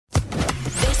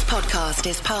podcast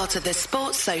is part of the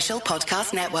Sports Social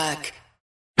Podcast Network.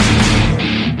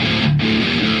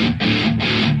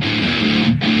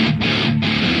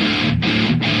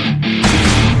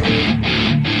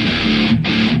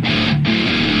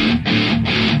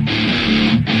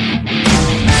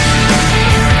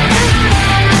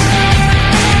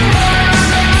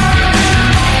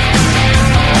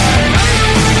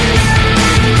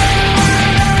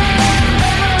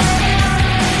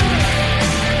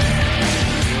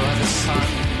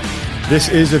 This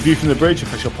is A View from the Bridge,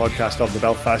 official podcast of the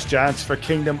Belfast Giants for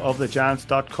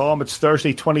kingdomofthegiants.com. It's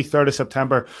Thursday, 23rd of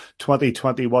September,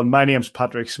 2021. My name's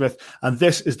Patrick Smith, and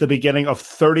this is the beginning of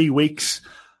 30 weeks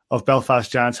of Belfast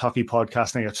Giants hockey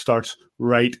podcasting. It starts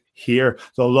right here.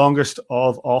 The longest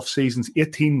of off-seasons,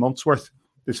 18 months worth,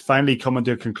 is finally coming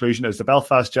to a conclusion as the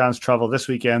Belfast Giants travel this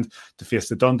weekend to face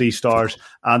the Dundee Stars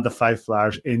and the Five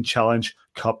Flyers in Challenge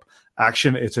Cup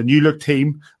action. It's a new look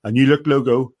team, a new look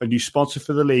logo, a new sponsor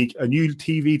for the league, a new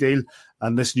TV deal,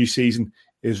 and this new season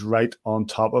is right on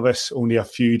top of us. Only a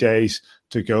few days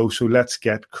to go, so let's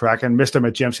get cracking. Mr.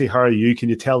 McGimsey, how are you? Can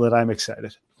you tell that I'm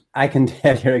excited? I can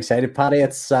tell you're excited, Paddy.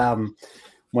 It's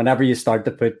whenever you start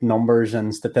to put numbers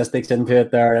and statistics into it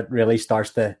there, it really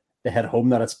starts to hit home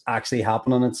that it's actually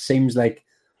happening. It seems like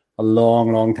a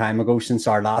long time ago since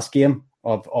our last game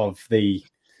of the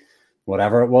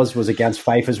whatever it was against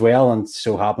Fife as well, and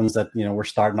so happens that we're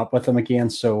starting up with them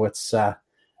again. So it's the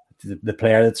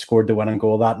player that scored the winning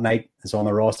goal that night is on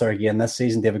the roster again this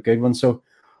season, David Goodwin. So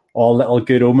all little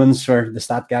good omens for the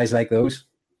stat guys like those.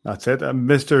 That's it.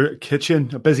 Mr. Kitchen,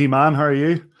 a busy man. How are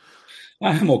you?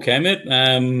 I'm okay, mate.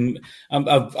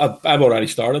 I've already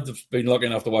started. I've been lucky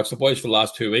enough to watch the boys for the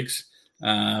last 2 weeks,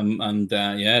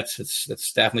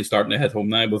 it's definitely starting to hit home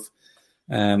now. With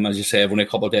as you say, only a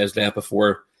couple of days left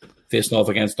before facing off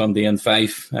against Dundee and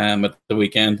Fife at the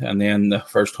weekend, and then the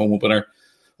first home opener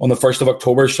on the 1st of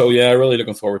October. So, yeah, really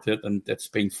looking forward to it, and it's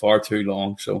been far too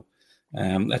long. So,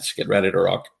 let's get ready to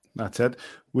rock. That's it.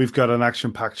 We've got an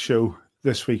action-packed show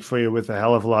this week for you with a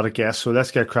hell of a lot of guests. So let's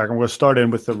get cracking. We'll start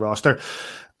in with the roster.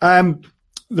 The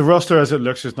roster as it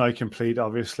looks is now complete,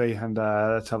 obviously, and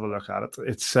let's have a look at it.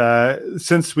 It's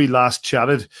since we last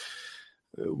chatted,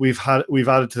 we've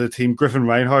added to the team Griffin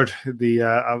Reinhardt,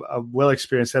 a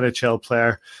well-experienced NHL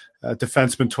player,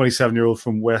 defenseman, 27-year-old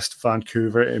from West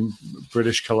Vancouver in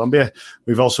British Columbia.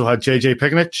 We've also had JJ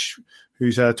Pignich,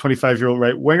 who's a 25-year-old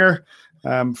right winger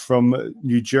from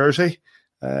New Jersey.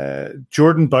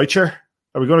 Jordan Boucher.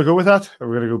 Are we going to go with that? Or are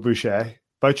we going to go Boucher?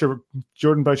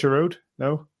 Jordan Boucher Road?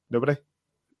 No? Nobody?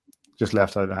 Just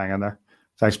left out hanging there.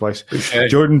 Thanks, boys. Boucher.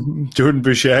 Jordan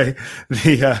Boucher,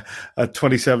 a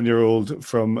 27-year-old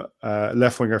from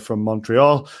left winger from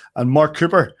Montreal, and Mark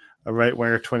Cooper, a right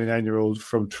winger, 29-year-old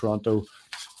from Toronto,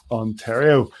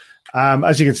 Ontario.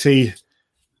 As you can see,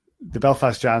 the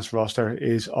Belfast Giants roster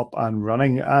is up and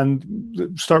running.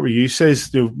 And start with you,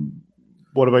 Says.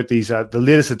 What about these the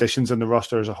latest additions in the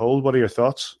roster as a whole? What are your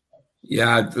thoughts?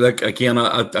 Yeah, look, again,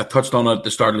 I touched on it at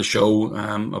the start of the show.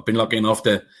 I've been lucky enough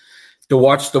to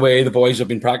watch the way the boys have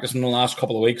been practicing the last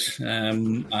couple of weeks.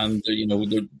 Adam,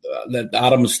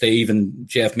 Steve, and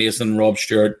Jeff Mason and Rob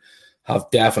Stewart have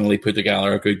definitely put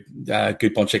together a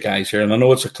good bunch of guys here. And I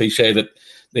know it's a cliche that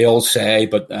they all say,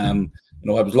 but I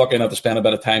was lucky enough to spend a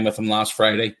bit of time with them last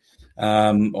Friday.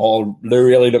 All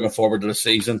really looking forward to the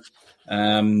season.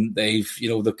 They've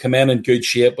come in good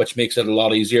shape, which makes it a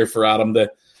lot easier for Adam to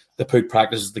put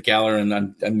practices together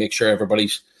and make sure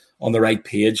everybody's on the right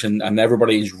page and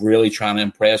everybody's really trying to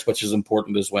impress, which is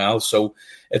important as well. So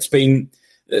it's been,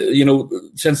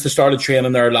 since the start of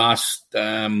training there last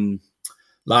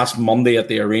Monday at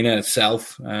the arena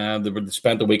itself, they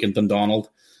spent the week in Dundonald,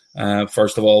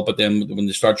 first of all, but then when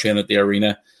they start training at the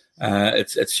arena,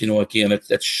 it's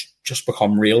just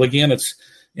become real again. It's,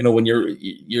 when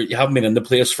you haven't been in the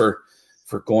place for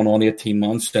going on 18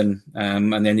 months, and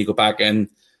then you go back in,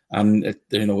 and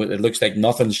it looks like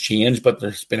nothing's changed, but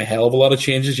there's been a hell of a lot of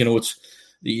changes.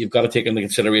 You've got to take into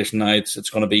consideration now. It's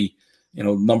going to be,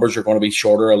 numbers are going to be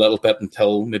shorter a little bit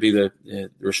until maybe the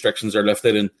restrictions are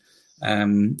lifted,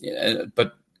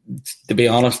 but to be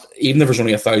honest, even if there's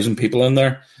only 1,000 people in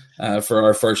there for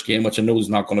our first game, which I know is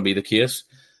not going to be the case,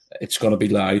 it's going to be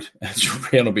loud. It's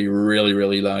going to be really,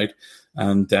 really loud.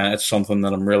 And it's something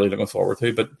that I'm really looking forward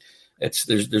to. But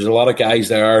there's a lot of guys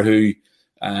there who,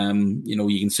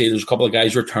 you can see there's a couple of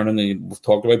guys returning. We've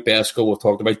talked about Besco, we've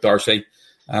talked about Darcy.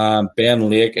 Ben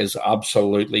Lake is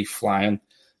absolutely flying.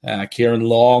 Kieran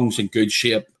Long's in good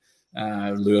shape.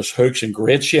 Lewis Hook's in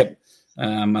great shape.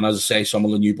 And as I say, some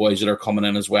of the new boys that are coming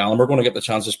in as well. And we're going to get the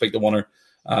chance to speak to one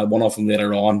of them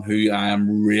later on, who I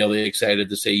am really excited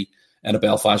to see in a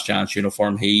Belfast Giants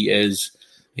uniform. He's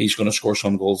going to score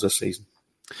some goals this season.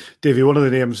 Davey, one of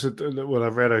the names that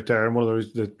I've read out there, and one of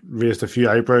those that raised a few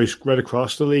eyebrows right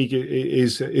across the league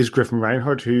is Griffin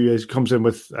Reinhardt, who comes in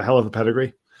with a hell of a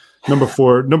pedigree. Number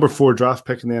four draft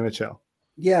pick in the NHL.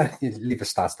 Yeah, you leave the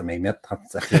stats to me, mate.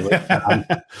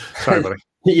 Sorry, buddy.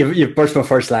 You've burst my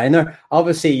first line there.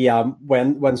 Obviously,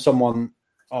 when someone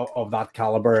of that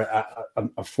caliber,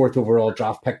 a fourth overall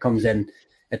draft pick comes in,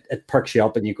 it perks you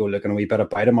up and you go looking a wee bit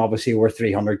about him. Obviously, we're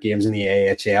 300 games in the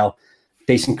AHL.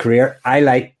 Decent career. I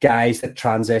like guys that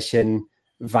transition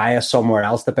via somewhere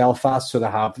else to Belfast. So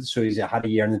he's had a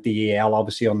year in the DEL,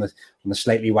 obviously on the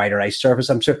slightly wider ice surface.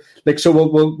 I'm sure. So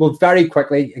we'll very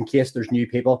quickly, in case there's new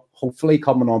people, hopefully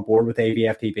coming on board with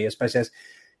AVFTB, especially.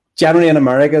 Generally in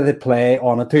America, they play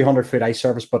on a 200-foot ice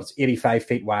surface, but it's 85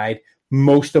 feet wide.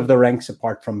 Most of the rinks,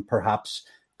 apart from perhaps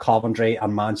Coventry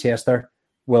and Manchester,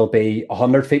 will be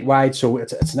 100 feet wide. So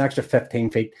it's an extra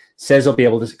 15 feet. Says he'll be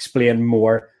able to explain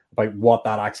more about what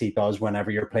that actually does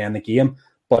whenever you're playing the game.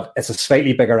 But it's a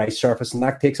slightly bigger ice surface, and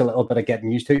that takes a little bit of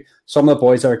getting used to. Some of the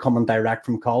boys that are coming direct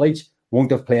from college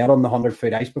won't have played on the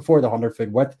 100-foot ice before, the 100-foot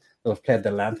width. They'll have played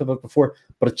the length of it before.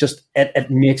 But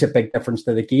it makes a big difference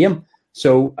to the game.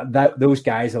 So those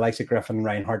guys, the likes of Griffin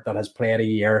Reinhardt, that has played a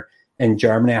year in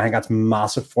Germany, I think that's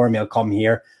massive for him. He'll come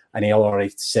here, and he'll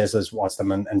already says he's watched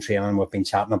them in training. We've been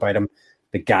chatting about him.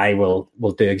 The guy will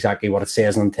do exactly what it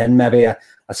says on the tin. Maybe a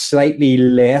slightly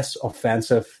less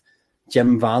offensive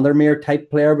Jim Vandermeer type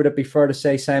player, would it be fair to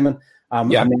say, Simon?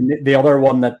 Yeah. I mean, the other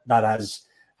one that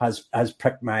has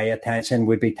pricked my attention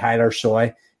would be Tyler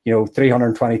Soy.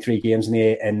 323 games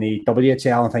in the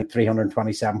WHL, I think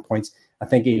 327 points. I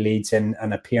think he leads in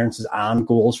appearances and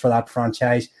goals for that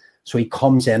franchise. So he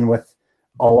comes in with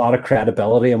a lot of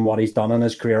credibility in what he's done in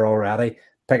his career already.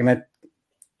 Picking it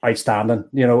outstanding,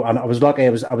 and I was lucky. I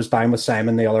was down with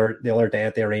Simon the other day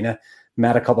at the arena,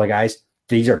 met a couple of guys.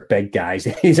 These are big guys.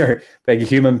 These are big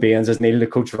human beings, as Neil, the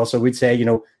coach Russell, would say,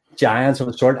 giants of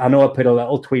a sort. I know I put a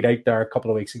little tweet out there a couple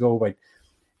of weeks ago about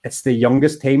it's the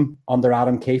youngest team under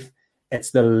Adam Keefe.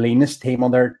 It's the leanest team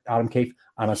under Adam Keefe,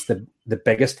 and it's the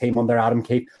biggest team under Adam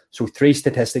Keefe. So 3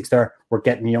 statistics there. We're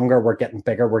getting younger, we're getting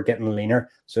bigger, we're getting leaner.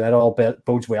 So that all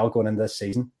bodes well going into this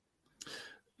season.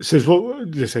 Says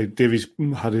what they say. Davies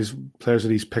had his players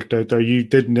that he's picked out there. You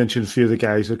did mention a few of the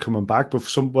guys that are coming back, but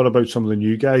what about some of the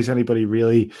new guys? Anybody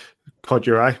really caught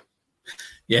your eye?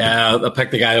 Yeah, I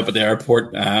picked the guy up at the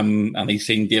airport, and he's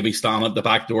seen Davy standing at the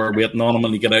back door waiting on him,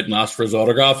 and he get out and ask for his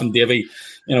autograph. And Davy,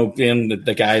 being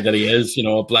the guy that he is,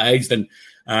 obliged. And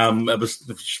it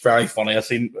was very funny. I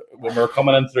seen when we were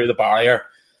coming in through the barrier,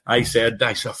 I said,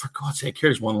 for God's sake,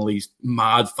 here's one of these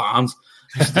mad fans.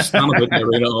 I said, standing out in the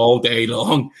arena all day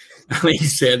long. And he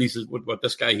says, what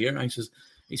this guy here? And I says,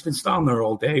 he's been standing there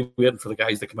all day waiting for the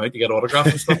guys to come out to get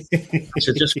autographs and stuff. I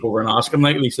said, just go over and ask him.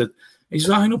 He said,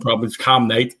 no problem. It's calm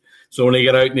night. So when he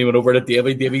got out and he went over to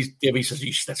Davy says,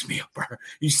 he stitched me up, bro.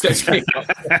 He stitched me up.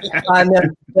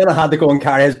 And then I had to go and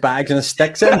carry his bags and his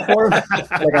sticks in for him,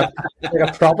 like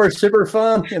a proper super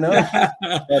fan,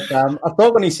 But I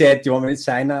thought when he said, do you want me to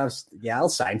sign that? I'll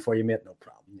sign for you, mate. No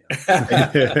problem.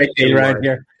 Big deal around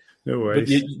here. No worries.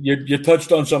 You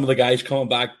touched on some of the guys coming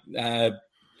back,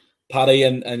 Paddy,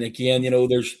 and again,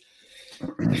 there's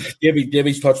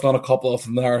Davy's touched on a couple of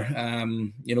them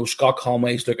there. Scott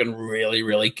Conway's looking really,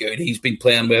 really good. He's been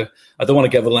playing with, I don't want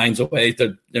to give the lines away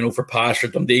to, for Pash or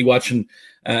Dundee watching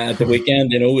at the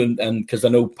weekend, and because I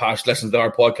know Pash listens to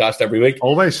our podcast every week.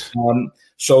 Always.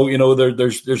 So,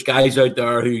 there's guys out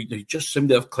there who just seem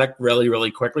to have clicked really,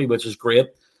 really quickly, which is great.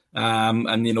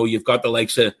 And you've got the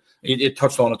likes of, it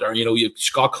touched on it there,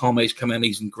 Scott Conway's come in,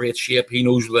 he's in great shape, he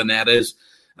knows where the net is.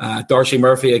 Darcy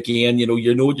Murphy again, you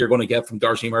know what you're going to get from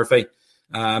Darcy Murphy.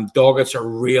 Doggett's a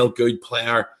real good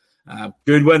player.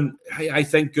 Goodwin, I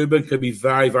think Goodwin could be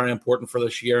very, very important for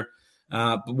this year.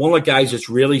 But one of the guys that's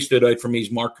really stood out for me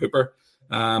is Mark Cooper.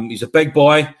 He's a big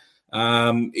boy.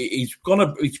 He's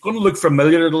gonna look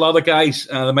familiar to a lot of guys.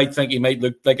 They might think he might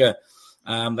look like a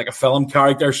film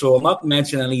character. So I'll not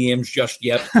mention any names just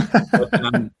yet.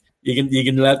 But, you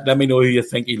can let me know who you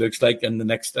think he looks like in the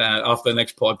next after the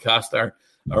next podcast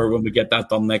or when we get that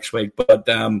done next week. But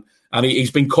and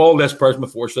he's been called this person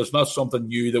before, so it's not something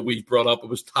new that we brought up. It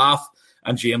was Taff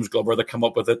and James Glover that come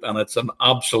up with it, and it's an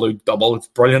absolute double. It's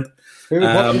brilliant.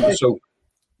 So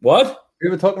what? Who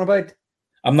are we talking about?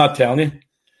 I'm not telling you.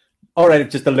 All right,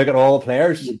 just to look at all the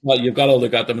players. Well, you've got to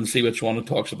look at them and see which one it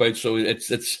talks about. So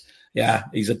it's yeah,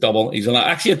 he's a double.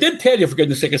 Actually, I did tell you, for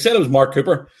goodness sake, I said it was Mark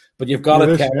Cooper, but you've got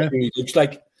to tell me who he looks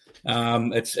like.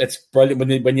 It's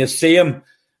brilliant when you see him.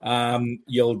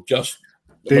 You'll just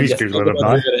Davey's good with it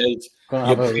now.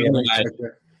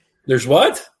 There's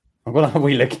what? I'm going to have a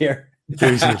wee look here.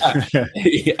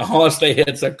 Honestly,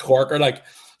 it's a corker. Like,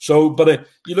 so, but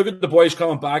you look at the boys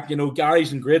coming back,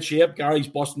 Gary's in great shape. Gary's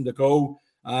busting to go.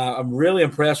 I'm really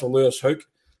impressed with Lewis Hook.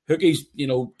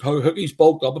 Hookie's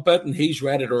bulked up a bit and he's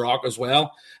ready to rock as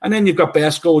well. And then you've got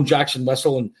Besco and Jackson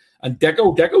Whistle and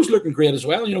Deco. Deco's looking great as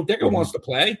well. Deco wants to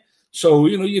play. So,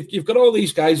 you've got all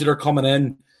these guys that are coming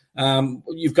in.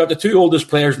 You've got the two oldest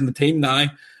players in the team now,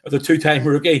 the two-time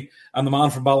rookie and the man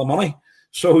from Ballymoney.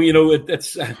 So,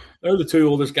 it's they're the two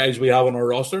oldest guys we have on our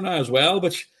roster now as well,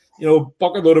 which,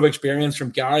 bucket load of experience from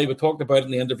Gary. We talked about it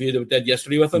in the interview that we did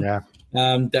yesterday with him. Yeah.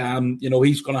 And,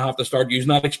 he's going to have to start using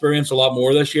that experience a lot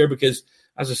more this year because,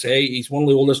 as I say, he's one of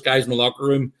the oldest guys in the locker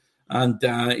room and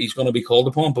he's going to be called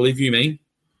upon, believe you me.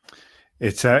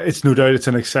 It's no doubt it's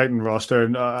an exciting roster,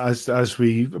 and as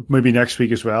we maybe next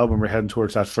week as well when we're heading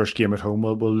towards that first game at home,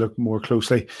 we'll look more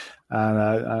closely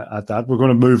at that. We're going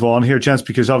to move on here, gents,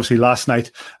 because obviously last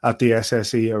night at the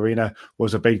SSE Arena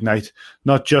was a big night,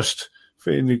 not just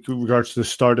in regards to the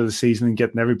start of the season and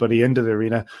getting everybody into the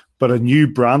arena, but a new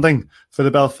branding for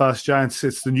the Belfast Giants.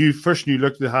 It's the first new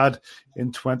look they had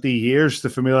in 20 years. The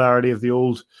familiarity of the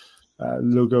old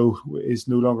logo is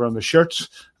no longer on the shirts,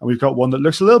 and we've got one that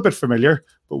looks a little bit familiar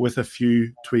but with a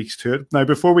few tweaks to it. Now,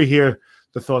 before we hear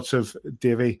the thoughts of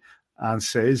Davey and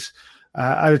Sis,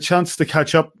 I had a chance to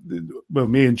catch up, well,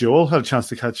 me and Joel had a chance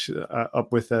to catch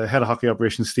up with the head of hockey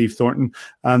operations Steve Thornton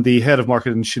and the head of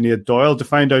marketing Sinead Doyle to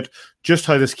find out just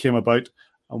how this came about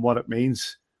and what it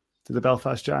means to the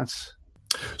Belfast Giants.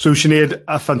 So, Sinead,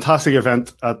 a fantastic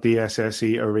event at the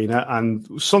SSE Arena and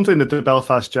something that the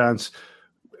Belfast Giants,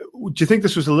 do you think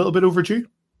this was a little bit overdue?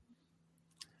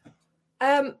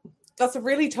 That's a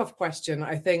really tough question.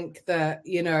 I think that,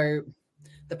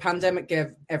 the pandemic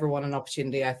gave everyone an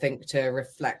opportunity, I think, to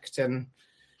reflect and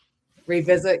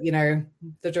revisit,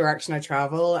 the direction of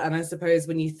travel. And I suppose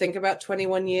when you think about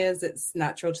 21 years, it's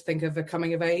natural to think of a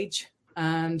coming of age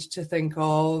and to think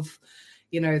of,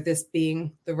 this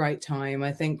being the right time.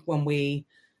 I think when we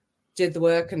did the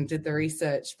work and did the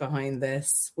research behind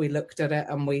this, we looked at it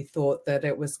and we thought that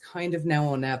it was kind of now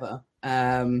or never,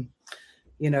 that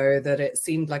it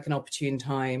seemed like an opportune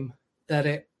time, that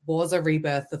it was a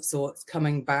rebirth of sorts,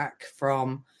 coming back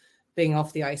from being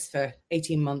off the ice for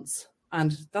 18 months.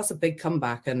 And that's a big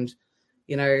comeback. And,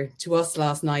 to us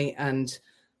last night and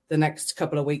the next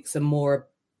couple of weeks are more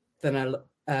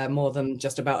than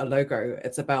just about a logo.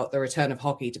 It's about the return of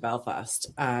hockey to Belfast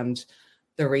and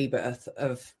the rebirth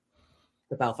of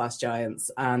the Belfast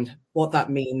Giants and what that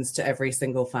means to every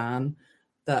single fan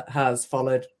that has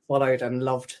followed and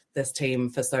loved this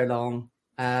team for so long.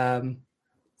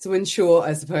 So in short,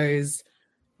 I suppose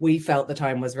we felt the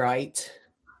time was right,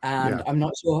 and I'm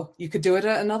not sure you could do it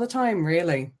at another time,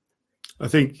 really. I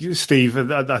think, Steve,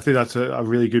 I think that's a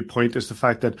really good point, is the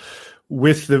fact that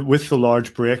with the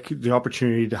large break, the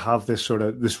opportunity to have this sort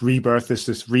of this rebirth, this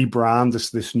rebrand,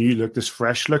 this new look, this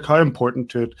fresh look, how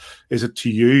important is it to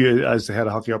you as the head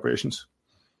of hockey operations?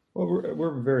 Well,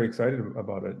 we're very excited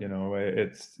about it.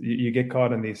 It's you get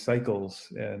caught in these cycles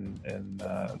in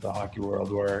the hockey world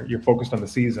where you're focused on the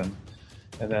season,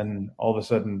 and then all of a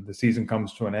sudden the season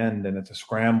comes to an end, and it's a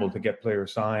scramble to get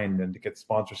players signed and to get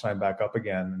sponsors signed back up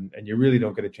again, and you really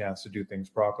don't get a chance to do things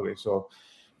properly. So,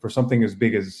 for something as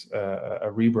big as a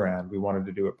rebrand, we wanted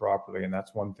to do it properly, and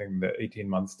that's one thing that 18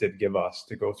 months did give us,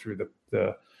 to go through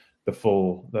the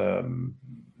full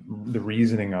the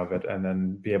reasoning of it, and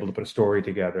then be able to put a story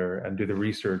together and do the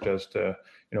research as to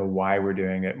why we're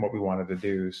doing it and what we wanted to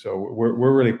do. So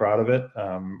we're really proud of it.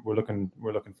 We're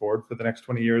looking forward for the next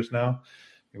 20 years now.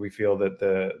 We feel that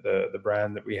the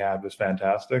brand that we had was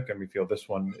fantastic, and we feel this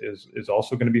one is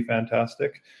also going to be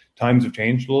fantastic. Times have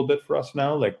changed a little bit for us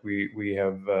now. Like we're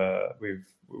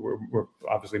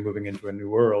obviously moving into a new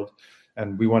world,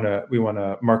 and we want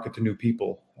to market to new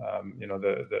people.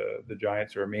 The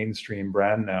Giants are a mainstream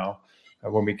brand now.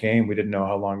 When we came, we didn't know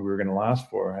how long we were going to last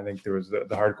for. I think there was the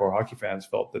hardcore hockey fans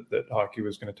felt that hockey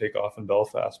was going to take off in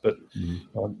Belfast, but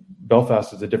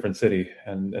Belfast is a different city,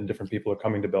 and different people are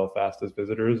coming to Belfast as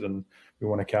visitors, and we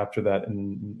want to capture that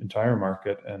in entire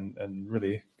market and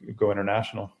really go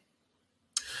international.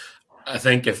 I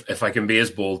think if I can be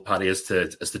as bold, Paddy, as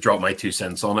to drop my 2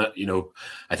 cents on it,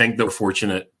 I think that we're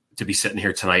fortunate to be sitting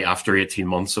here tonight after 18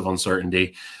 months of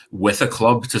uncertainty with a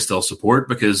club to still support,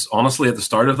 because honestly, at the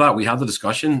start of that, we had the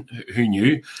discussion, who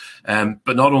knew?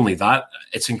 But not only that,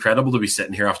 it's incredible to be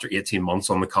sitting here after 18 months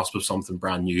on the cusp of something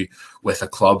brand new with a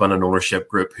club and an ownership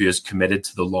group who is committed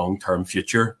to the long-term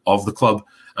future of the club.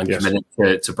 and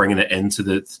committed to bringing it into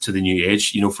the new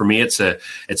age. For me, it's a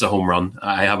home run.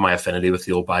 I have my affinity with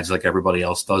the old badge like everybody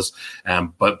else does,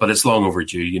 but it's long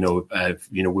overdue.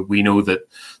 We know that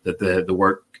the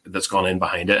work that's gone in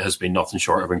behind it has been nothing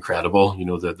short of incredible.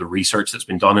 The research that's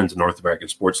been done into North American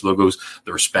sports logos,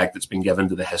 the respect that's been given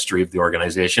to the history of the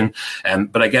organization.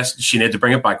 But I guess, Sinead, to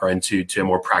bring it back around to a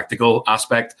more practical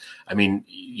aspect, I mean,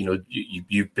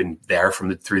 you've been there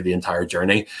through the entire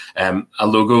journey. A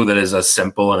logo that is as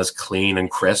simple and as clean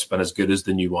and crisp and as good as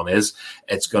the new one is,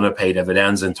 it's going to pay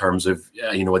dividends in terms of,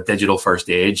 a digital first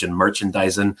age and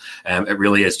merchandising. It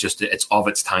really is it's of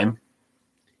its time.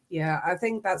 Yeah, I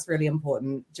think that's really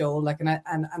important, Joel.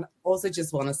 And also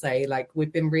just want to say,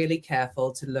 we've been really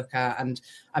careful to look at, and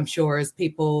I'm sure as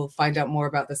people find out more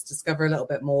about this, discover a little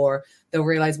bit more, they'll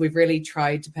realize we've really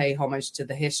tried to pay homage to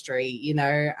the history,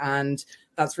 and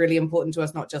that's really important to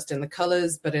us, not just in the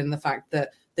colors, but in the fact that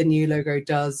the new logo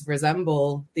does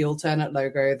resemble the alternate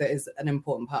logo that is an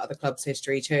important part of the club's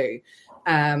history too.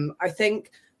 I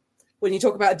think when you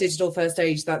talk about a digital first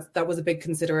age, that was a big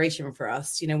consideration for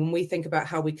us. When we think about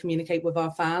how we communicate with our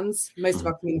fans, most of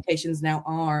our communications now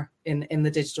are in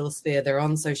the digital sphere. They're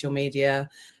on social media.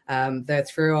 They're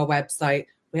through our website.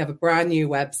 We have a brand new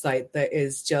website that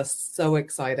is just so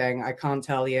exciting. I can't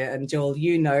tell you. And Joel,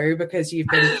 because you've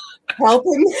been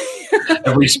helping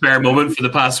every spare moment for the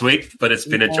past week, but it's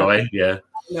been a joy. Yeah.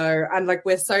 No, and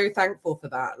we're so thankful for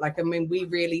that. We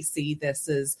really see this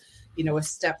as, a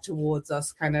step towards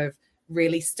us kind of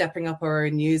really stepping up our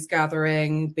own news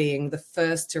gathering, being the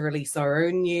first to release our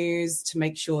own news, to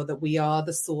make sure that we are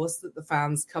the source that the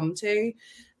fans come to.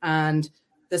 And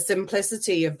the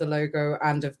simplicity of the logo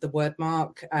and of the word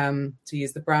mark, to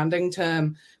use the branding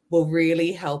term, will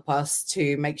really help us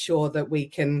to make sure that we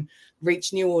can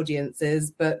reach new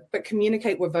audiences, but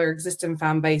communicate with our existing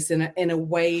fan base in a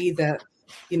way that,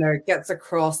 gets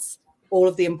across all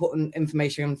of the important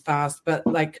information fast, but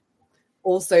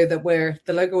also that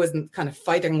the logo isn't kind of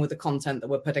fighting with the content that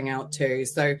we're putting out too.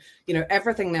 So,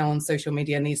 everything now on social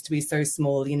media needs to be so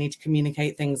small. You need to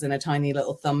communicate things in a tiny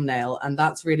little thumbnail. And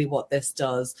that's really what this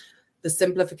does. The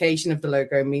simplification of the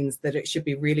logo means that it should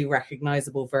be really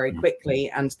recognizable very quickly.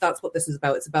 And that's what this is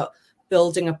about. It's about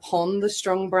building upon the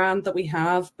strong brand that we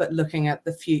have, but looking at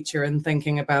the future and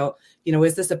thinking about,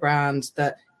 is this a brand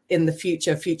that in the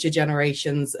future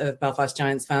generations of Belfast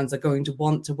Giants fans are going to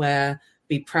want to wear,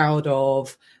 be proud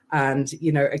of, and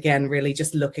again, really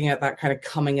just looking at that kind of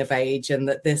coming of age, and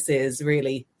that this is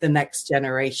really the next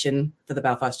generation for the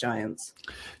Belfast Giants.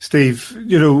 Steve,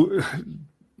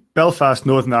 Belfast,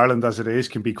 Northern Ireland as it is,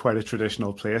 can be quite a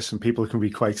traditional place, and people can be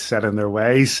quite set in their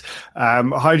ways.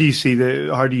 How do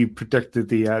you predict that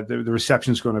the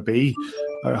reception's going to be?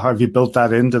 How have you built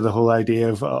that into the whole idea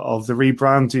of the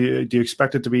rebrand? Do you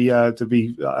expect it to be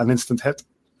an instant hit?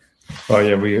 Oh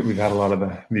yeah, we've had a lot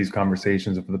of these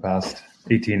conversations over the past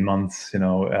 18 months.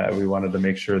 We wanted to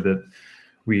make sure that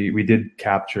we did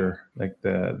capture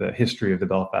the history of the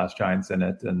Belfast Giants in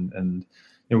it, and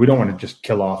we don't want to just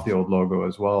kill off the old logo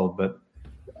as well. But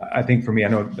I think for me, I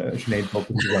know Sinead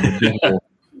focuses on the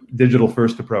digital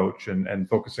first approach and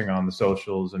focusing on the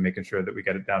socials and making sure that we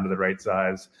get it down to the right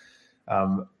size.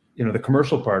 The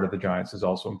commercial part of the Giants is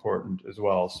also important as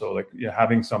well. So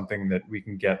having something that we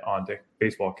can get onto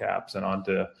baseball caps and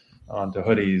onto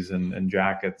hoodies and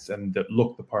jackets, and that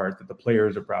look the part, that the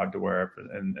players are proud to wear,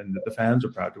 and that the fans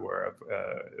are proud to wear,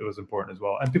 it was important as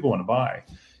well. And people want to buy.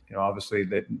 Obviously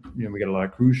that we get a lot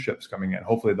of cruise ships coming in.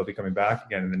 Hopefully they'll be coming back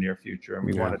again in the near future, and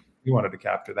we wanted to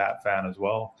capture that fan as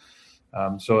well.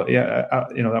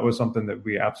 That was something that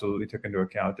we absolutely took into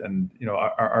account. And,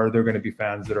 are there going to be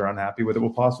fans that are unhappy with it? Well,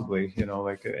 possibly,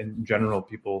 in general,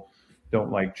 people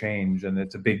don't like change, and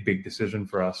it's a big decision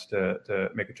for us to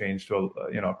make a change to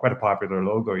quite a popular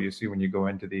logo. You see, when you go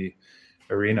into the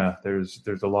arena, there's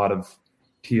a lot of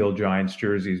teal Giants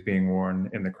jerseys being worn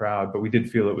in the crowd, but we did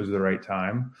feel it was the right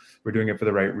time. We're doing it for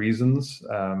the right reasons.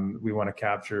 We want to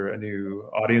capture a new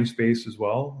audience base as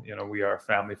well. We are a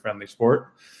family-friendly sport.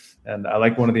 And I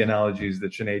like one of the analogies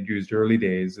that Sinead used early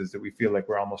days is that we feel like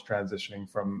we're almost transitioning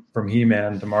from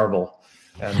He-Man to Marvel.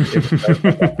 And if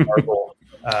Marvel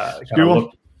kind of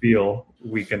look, feel,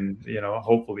 we can,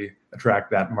 hopefully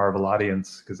attract that Marvel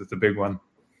audience, because it's a big one.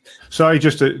 Sorry,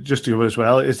 just to go as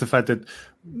well, is the fact that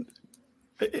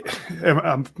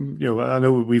I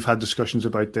know we've had discussions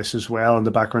about this as well in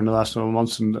the background the last several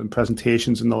months, and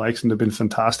presentations and the likes, and they've been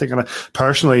fantastic. And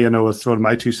personally, I've thrown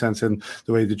my 2 cents in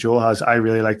the way that Joel has. I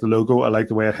really like the logo. I like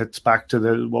the way it hits back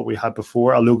to what we had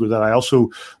before, a logo that I also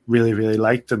really, really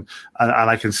liked, and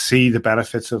I can see the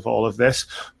benefits of all of this.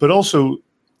 But also,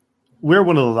 we're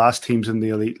one of the last teams in the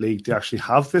Elite League to actually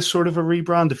have this sort of a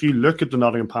rebrand. If you look at the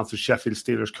Nottingham Panthers, Sheffield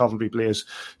Steelers, Coventry Blaze,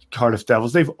 Cardiff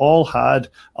Devils, they've all had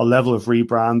a level of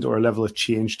rebrand or a level of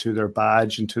change to their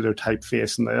badge and to their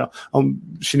typeface. And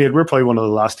Sinead, we're probably one of the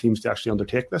last teams to actually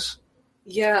undertake this.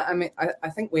 Yeah, I mean, I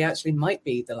think we actually might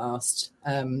be the last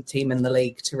team in the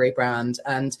league to rebrand.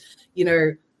 And,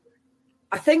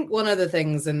 I think one of the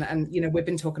things, and we've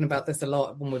been talking about this a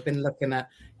lot when we've been looking at,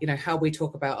 how we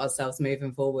talk about ourselves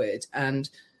moving forward. And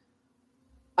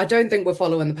I don't think we're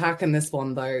following the pack in this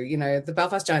one, though. The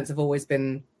Belfast Giants have always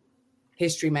been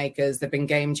history makers. They've been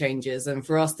game changers. And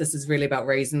for us, this is really about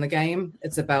raising the game.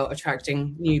 It's about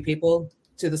attracting new people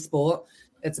to the sport.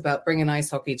 It's about bringing ice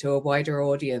hockey to a wider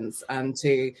audience and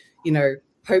to,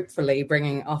 hopefully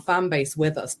bringing our fan base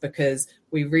with us, because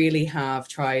we really have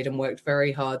tried and worked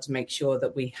very hard to make sure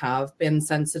that we have been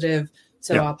sensitive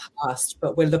to our past,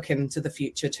 but we're looking to the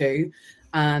future too.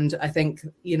 And I think,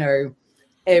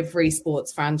 every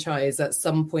sports franchise at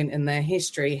some point in their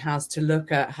history has to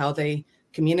look at how they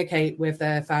communicate with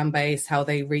their fan base, how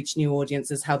they reach new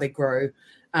audiences, how they grow.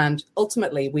 And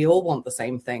ultimately, we all want the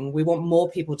same thing. We want more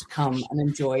people to come and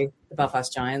enjoy the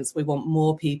Belfast Giants. We want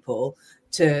more people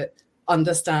to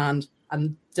understand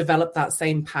and develop that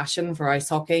same passion for ice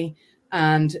hockey.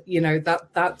 And,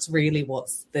 that's really what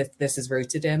this is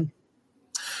rooted in.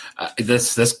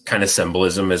 This kind of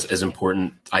symbolism is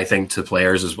important, I think, to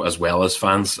players as well as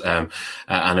fans. And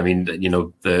I mean,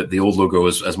 the old logo,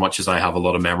 is, as much as I have a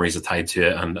lot of memories tied to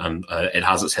it, and it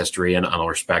has its history, and I'll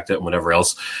respect it and whatever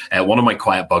else. One of my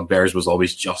quiet bugbears was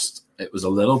always it was a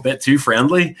little bit too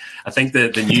friendly. I think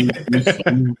the new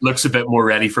looks a bit more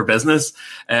ready for business.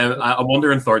 I'm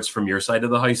wondering thoughts from your side of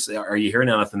the house. Are you hearing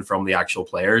anything from the actual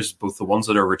players, both the ones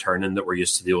that are returning that were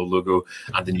used to the old logo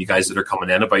and the new guys that are coming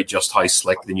in, about just how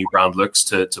slick the new brand looks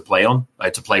to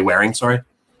play wearing? Sorry.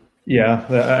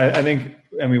 Yeah, I think.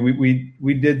 I mean,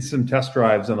 we did some test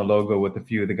drives on the logo with a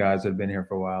few of the guys that have been here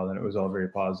for a while, and it was all very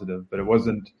positive. But it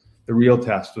wasn't the real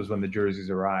test. Was when the jerseys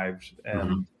arrived,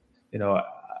 and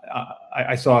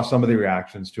I saw some of the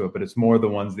reactions to it, but it's more the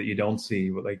ones that you don't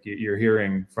see. Like you're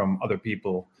hearing from other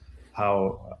people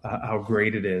how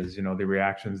great it is. The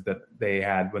reactions that they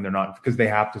had when they're not, because they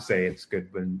have to say it's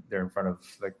good when they're in front of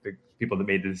like the people that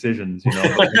made the decisions. From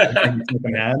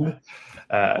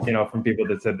people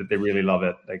that said that they really love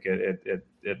it. Like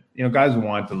it guys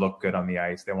want to look good on the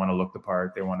ice. They want to look the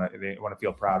part. They want to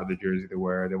feel proud of the jersey they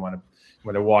wear. They want to,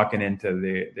 when they're walking into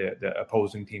the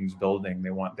opposing team's building, they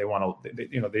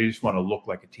just want to look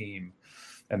like a team.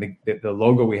 And the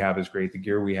logo we have is great. The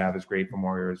gear we have is great from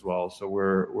Warrior as well. So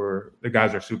the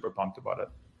guys are super pumped about it.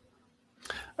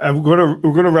 We're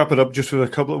going to wrap it up just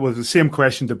with the same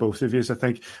question to both of you, I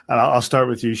think. And I'll start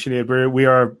with you, Sinead. We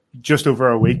are just over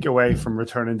a week away from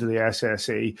returning to the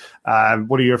SSE.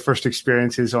 What are your first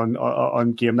experiences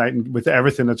on game night, and with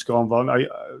everything that's gone on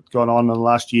in the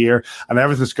last year and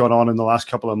everything that's gone on in the last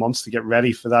couple of months to get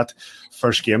ready for that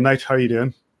first game night? How are you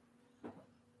doing?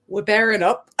 We're bearing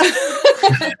up.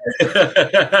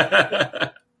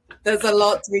 There's a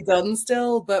lot to be done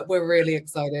still, but we're really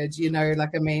excited.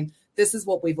 This is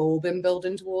what we've all been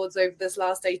building towards over this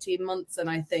last 18 months. And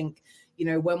I think,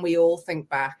 when we all think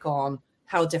back on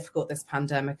how difficult this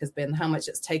pandemic has been, how much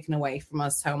it's taken away from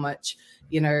us, how much,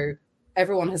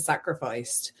 everyone has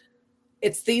sacrificed.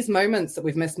 It's these moments that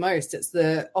we've missed most. It's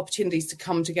the opportunities to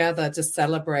come together, to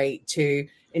celebrate, to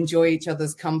enjoy each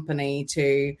other's company,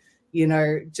 to,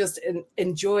 just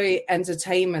enjoy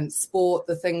entertainment, sport,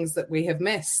 the things that we have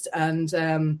missed.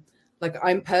 And,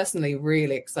 I'm personally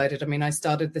really excited. I mean, I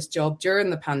started this job during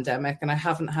the pandemic and I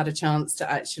haven't had a chance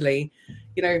to actually,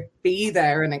 be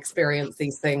there and experience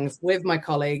these things with my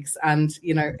colleagues. And,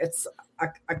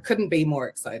 I couldn't be more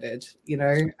excited,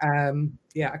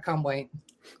 I can't wait.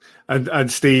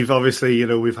 And Steve, obviously,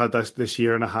 we've had this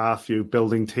year and a half, you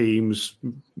building teams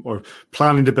or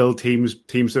planning to build teams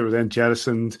that were then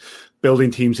jettisoned,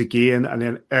 building teams again, and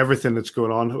then everything that's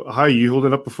going on. How are you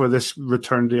holding up before this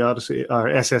return to Odyssey or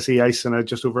SSE ice in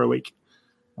just over a week?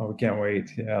 Oh, we can't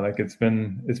wait. Yeah, it's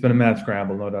been a mad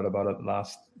scramble, no doubt about it. The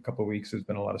last couple of weeks, there's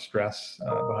been a lot of stress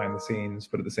behind the scenes,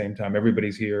 but at the same time,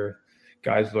 everybody's here.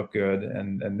 Guys look good,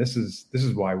 and this is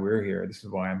why we're here. This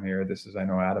is why I'm here. I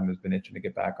know Adam has been itching to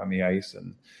get back on the ice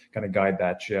and kind of guide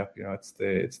that ship.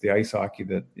 It's the ice hockey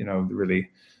that really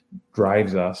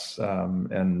drives us,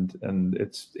 and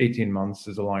it's 18 months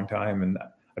is a long time, and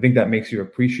I think that makes you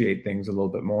appreciate things a little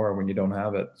bit more when you don't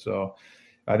have it. So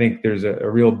I think there's a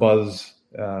real buzz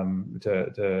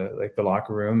to like the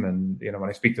locker room, and when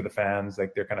I speak to the fans,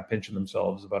 like they're kind of pinching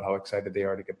themselves about how excited they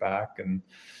are to get back, and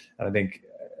I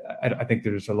think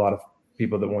there's a lot of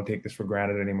people that won't take this for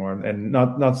granted anymore. And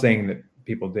not saying that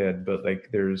people did, but like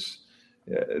there's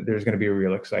going to be a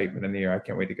real excitement in the year. I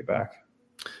can't wait to get back.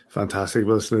 Fantastic.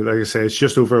 Well, like I say, it's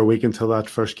just over a week until that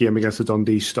first game against the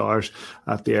Dundee Stars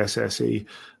at the SSE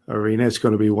Arena. It's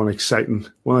going to be one exciting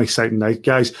night,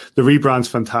 guys. The rebrand's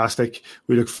fantastic.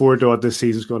 We look forward to what this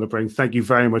season's going to bring. Thank you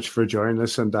very much for joining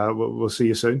us, and we'll see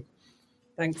you soon.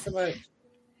 Thanks so much.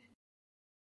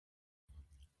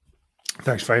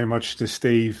 Thanks very much to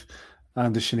Steve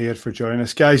and to Sinead for joining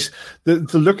us, guys. The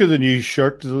look of the new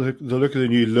shirt, the look of the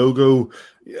new logo.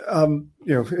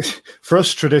 For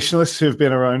us traditionalists who have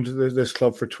been around this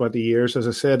club for 20 years, as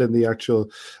we said in the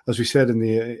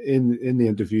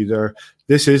interview there,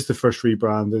 this is the first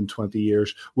rebrand in 20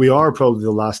 years. We are probably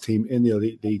the last team in the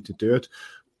Elite League to do it,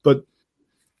 but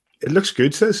it looks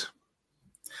good, Sis.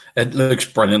 It looks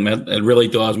brilliant, man. It really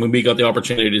does. When we got the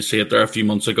opportunity to see it there a few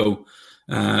months ago,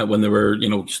 when they were,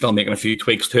 still making a few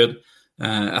tweaks to it,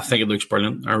 I think it looks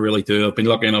brilliant. I really do. I've been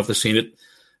lucky enough to see it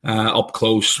up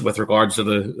close with regards to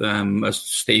the, as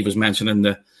Steve was mentioning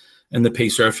in the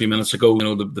piece there a few minutes ago.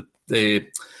 The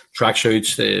track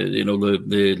shoots, the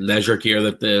leisure gear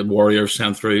that the Warriors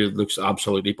sent through, it looks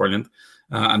absolutely brilliant.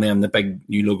 And then the big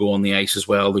new logo on the ice as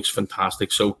well looks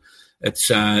fantastic. So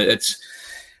it's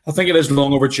I think it is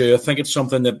long overdue. I think it's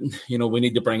something that we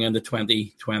need to bring into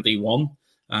 2021.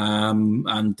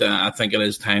 And I think it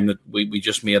is time that we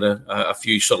just made a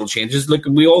few subtle changes. Look,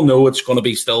 we all know it's going to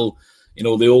be still,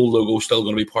 the old logo is still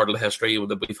going to be part of the history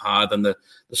that we've had and the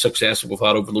success that we've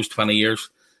had over those 20 years.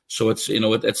 So it's,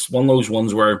 it's one of those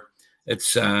ones where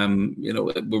it's,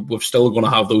 we're still going to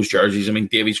have those jerseys. I mean,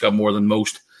 Davy's got more than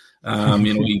most.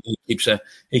 He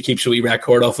keeps a wee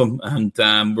record of them, and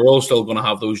we're all still going to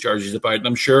have those jerseys about. And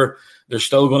I'm sure they're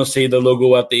still going to see the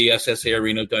logo at the SSA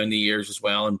Arena down the years as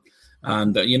well.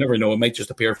 And you never know, it might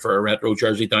just appear for a retro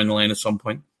jersey down the line at some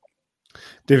point.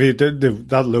 David,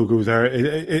 that logo there,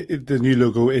 the new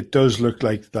logo, it does look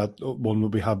like that one that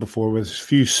we had before with a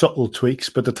few subtle tweaks,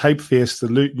 but the typeface, the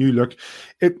new look,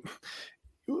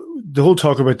 the whole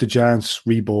talk about the Giants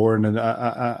reborn and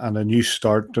a new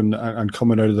start and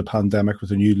coming out of the pandemic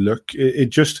with a new look, it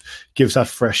just gives that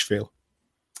fresh feel.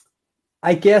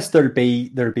 I guess there'll be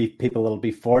people that'll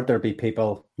be for it. There'll be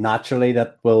people naturally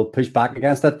that will push back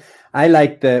against it. I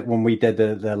like when we did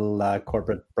the little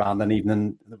corporate branding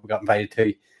evening that we got invited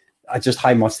to. Just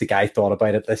how much the guy thought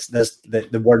about it.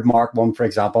 The word mark one, for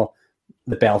example,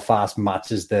 the Belfast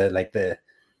matches the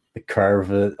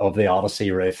curve of the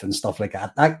Odyssey roof and stuff like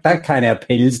that. That kind of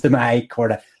appeals to my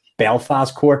core,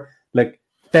 Belfast core. Like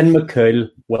Finn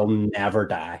McCool will never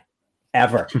die,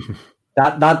 ever.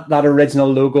 that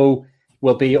original logo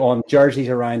will be on jerseys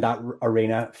around that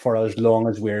arena for as long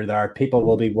as we're there. People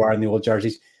will be wearing the old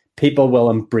jerseys. People will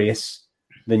embrace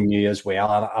the new as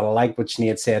well. And I like what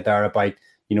Sinead said there about,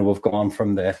 we've gone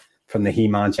from the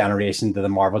He-Man generation to the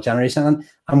Marvel generation.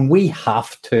 And we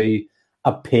have to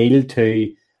appeal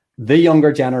to the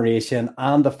younger generation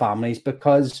and the families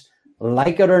because,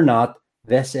 like it or not,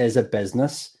 this is a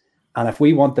business. And if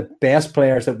we want the best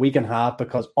players that we can have,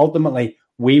 because ultimately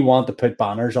we want to put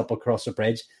banners up across the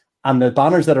bridge, and the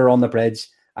banners that are on the bridge,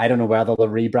 I don't know whether they'll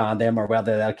rebrand them or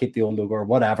whether they'll keep the old logo or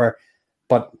whatever.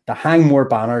 But to hang more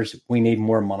banners, we need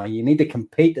more money. You need to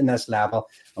compete in this level.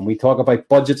 And we talk about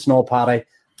budgets and all, Paddy.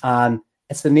 And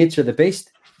it's the nature of the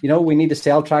beast. We need to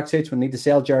sell tracksuits. We need to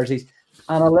sell jerseys.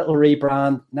 And a little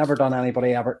rebrand, never done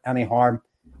anybody ever any harm.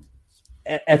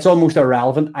 It's almost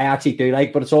irrelevant. I actually do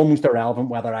like, but it's almost irrelevant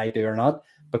whether I do or not,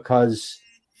 because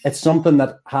it's something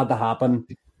that had to happen.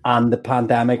 And the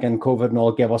pandemic and COVID and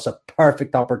all gave us a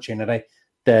perfect opportunity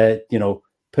to,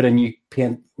 put a new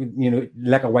paint,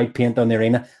 like a white paint on the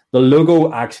arena. The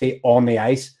logo actually on the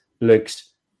ice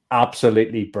looks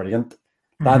absolutely brilliant.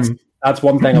 That's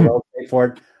one thing I will say for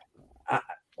it.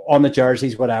 On the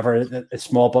jerseys, whatever, it's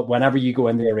small, but whenever you go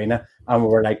in the arena and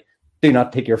we're like, do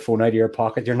not take your phone out of your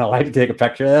pocket. You're not allowed to take a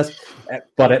picture of this.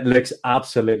 But it looks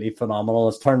absolutely phenomenal.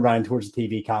 It's turned around towards the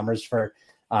TV cameras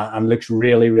and looks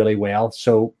really, really well.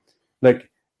 So, look,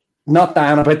 not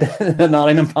down about the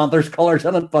Nottingham Panthers colours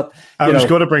in it, but I was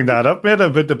going to bring that up, mate,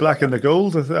 about the black and the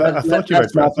gold. I thought you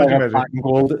might. Black and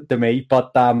gold to me,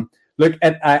 but look,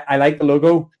 I like the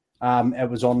logo. It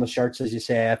was on the shirts, as you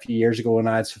say, a few years ago, and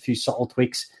now it's a few subtle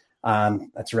tweaks,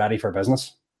 and it's ready for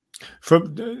business.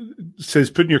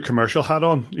 Says putting your commercial hat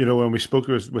on, when we spoke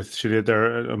with Sinead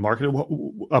there,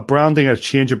 marketing, a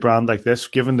change of brand like this,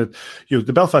 given that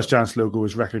the Belfast Giants logo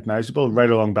is recognisable right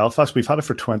along Belfast, we've had it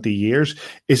for 20 years.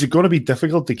 Is it going to be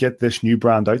difficult to get this new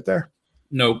brand out there?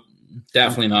 No,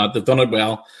 definitely not. They've done it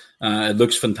well. It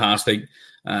looks fantastic.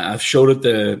 I've showed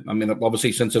it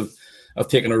obviously since of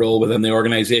taking a role within the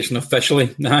organisation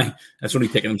officially. Now, it's only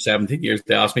taken them 17 years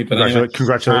to ask me, but anyway,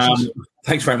 congratulations.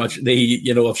 Thanks very much. They,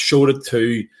 have showed it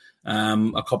to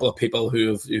a couple of people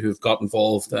who've got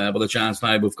involved with the Giants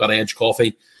now. We've got Edge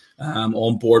Coffee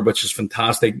on board, which is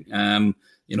fantastic. They're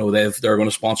going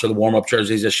to sponsor the warm-up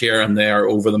jerseys this year, and they are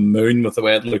over the moon with the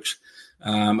way it looks.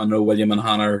 I know William and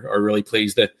Hannah are really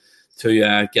pleased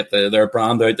to get their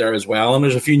brand out there as well. And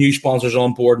there's a few new sponsors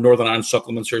on board. Northern Ireland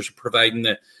Supplements are providing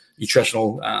the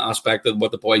nutritional aspect of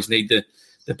what the boys need to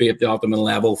be at the optimum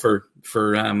level for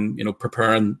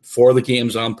preparing for the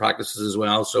games and practices as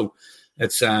well. So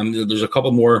it's there's a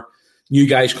couple more new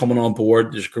guys coming on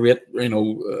board. There's a great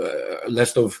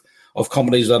list of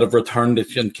companies that have returned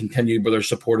and continued with their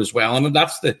support as well. And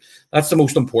that's the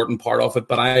most important part of it.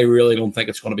 But I really don't think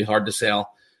it's going to be hard to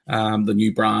sell the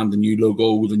new brand, the new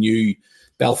logo, the new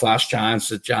Belfast Giants.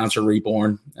 The Giants are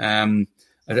reborn.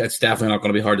 It's definitely not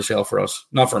going to be hard to sell for us.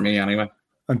 Not for me, anyway.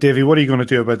 And Davey, what are you going to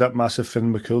do about that massive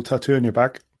Finn McCool tattoo on your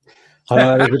back?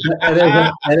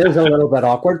 It is a little bit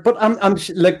awkward, but I'm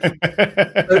like,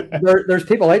 there's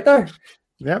people out there.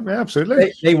 Yeah,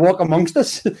 absolutely. They walk amongst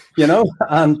us,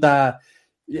 and I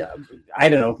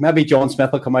don't know. Maybe John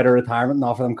Smith will come out of retirement and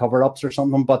offer them cover-ups or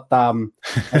something. But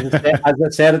as I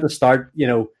said at the start,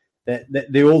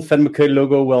 the old Finn McCool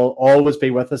logo will always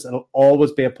be with us. It'll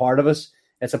always be a part of us.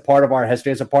 It's a part of our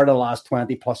history. It's a part of the last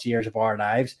 20 plus years of our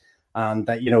lives. And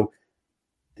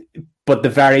but the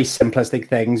very simplistic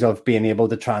things of being able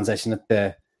to transition it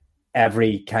to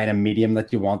every kind of medium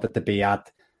that you want it to be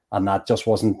at, and that just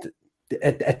wasn't.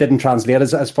 It didn't translate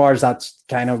as far as that's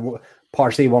kind of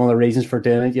partially one of the reasons for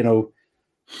doing it,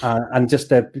 and just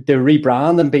to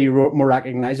rebrand and be more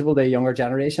recognizable to a younger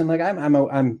generation. Like I'm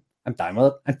down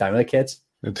with it. I'm down with the kids.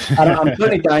 And I'm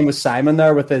putting down with Simon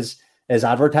there with his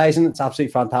advertising. It's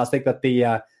absolutely fantastic that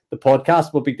the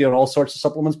podcast will be doing all sorts of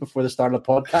supplements before the start of the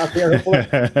podcast here.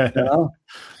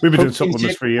 We've been doing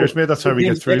supplements for years, mate. That's how we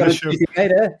get through this show.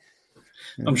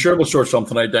 I'm sure we'll sort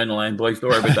something out down the line, boys. Don't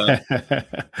worry about that.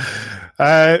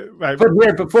 Right. But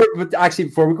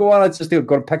before we go on, let's just go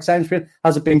to pick signs for you.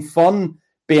 Has it been fun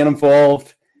being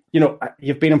involved?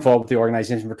 You've been involved with the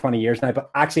organisation for 20 years now, but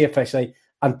actually officially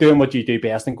and doing what you do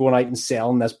best and going out and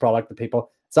selling this product to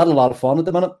people. Is that a lot of fun at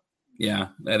the minute? Yeah,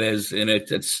 it is. And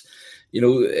it's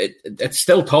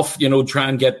still tough, try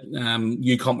and get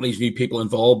new companies, new people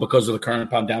involved because of the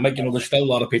current pandemic. There's still a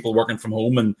lot of people working from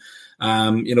home, and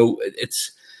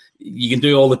you can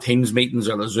do all the Teams meetings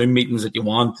or the Zoom meetings that you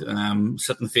want,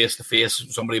 sitting face to face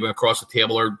with somebody across the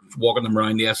table or walking them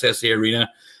around the SSA arena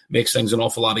makes things an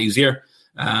awful lot easier.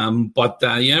 But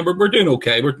we're doing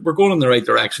okay. We're going in the right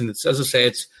direction. It's, as I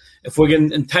say, if we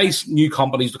can entice new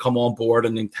companies to come on board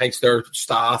and entice their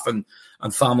staff and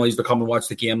families to come and watch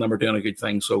the game, then we're doing a good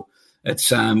thing. So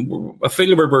it's I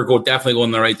feel we're definitely going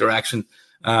in the right direction.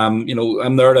 I'm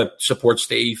there to support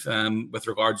Steve with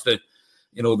regards to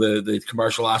the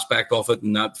commercial aspect of it,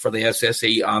 and that for the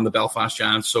SSE and the Belfast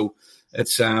Giants. So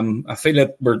it's I feel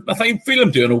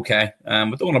I'm doing okay. I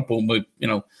don't want to boom.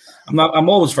 I'm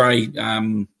always very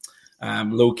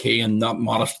low key and not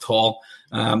modest at all.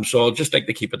 So I'll just like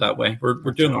to keep it that way.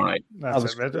 We're doing all right. I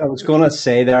was going to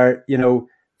say there,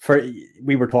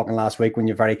 we were talking last week when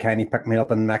you very kindly picked me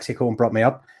up in Mexico and brought me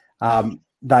up.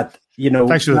 That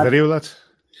thanks for the video, lads.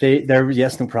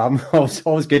 Yes, no problem. It's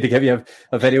always good to give you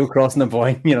a video crossing the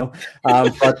point,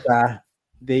 But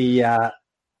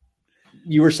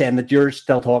you were saying that you're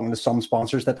still talking to some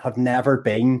sponsors that have never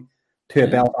been to a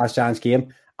Belfast Giants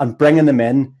game and bringing them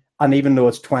in. And even though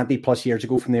it's 20 plus years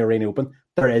ago from the arena open,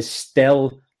 there is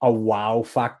still a wow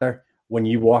factor when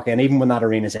you walk in, even when that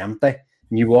arena is empty.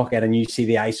 And you walk in and you see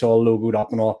the ISOL logoed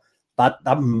up and all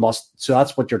that must. So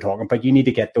that's what you're talking about. You need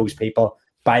to get those people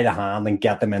by the hand and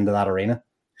get them into that arena.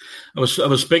 I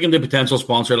was speaking to a potential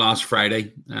sponsor last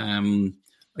Friday.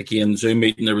 Again, Zoom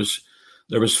meeting. There was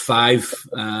five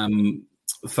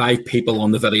people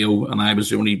on the video, and I was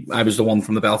the one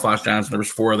from the Belfast Giants, and there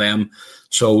was four of them.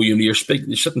 So you're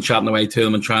sitting chatting away to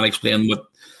them and trying to explain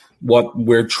what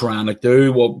we're trying to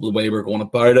do, what the way we're going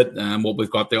about it, and what we've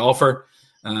got to offer.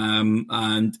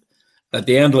 And at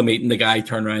the end of the meeting, the guy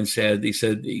turned around and said, he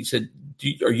said,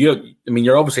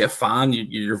 you're obviously a fan.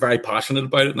 You're very passionate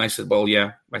about it. And I said, well,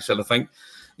 yeah. I said, I think,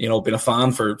 been a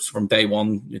fan from day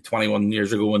one, 21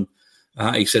 years ago. And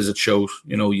he says it shows.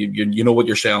 You know what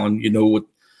you're selling. You're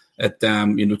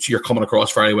coming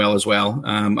across very well as well.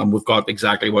 And we've got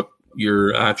exactly what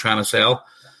you're trying to sell.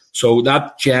 So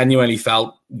that genuinely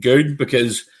felt good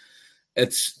because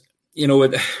it's,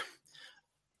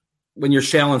 when you're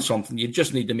selling something, you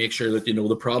just need to make sure that you know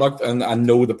the product and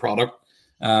know the product.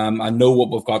 I know what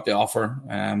we've got to offer.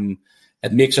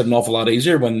 it makes it an awful lot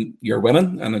easier when you're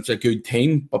winning and it's a good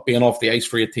team. But being off the ice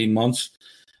for 18 months,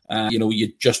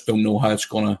 you just don't know how it's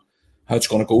gonna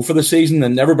go for the season.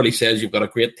 And everybody says you've got a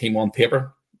great team on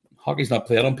paper. Hockey's not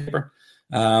played on paper.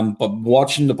 But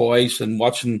watching the boys and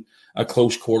watching at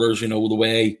close quarters, the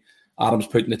way Adam's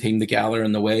putting the team together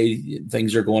and the way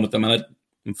things are going at the minute,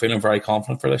 I'm feeling very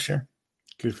confident for this year.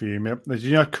 Good for you, mate. Did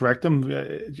you not correct him?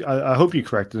 I hope you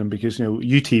corrected him because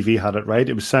UTV had it right.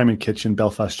 It was Simon Kitchen,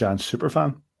 Belfast Giants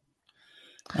superfan.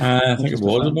 I think it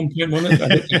was at one point, wasn't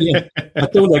it? I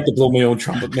don't like to blow my own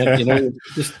trumpet, mate.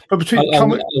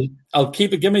 But I'll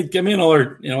keep it. Give me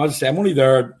another. As I say, I'm only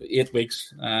there 8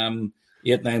 weeks,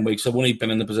 8-9 weeks. I've only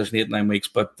been in the position 8-9 weeks,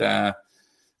 but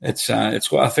it's. I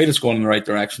feel it's going in the right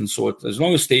direction. So as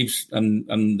long as Steve's and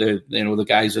the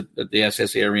guys at the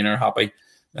SSA Arena are happy,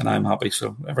 then I'm happy.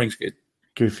 So everything's good.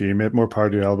 Good for you, mate. More power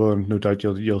to your elbow, and no doubt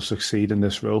you'll succeed in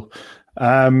this role.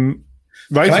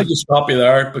 Right. Can I just stop you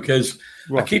there because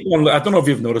I keep on. I don't know if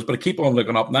you've noticed, but I keep on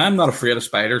looking up. Now I'm not afraid of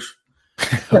spiders.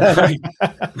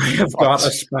 I've got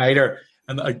a spider,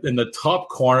 and in the top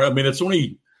corner. I mean, it's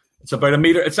about a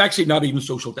meter. It's actually not even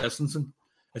social distancing.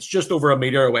 It's just over a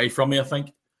meter away from me, I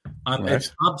think, and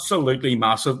It's absolutely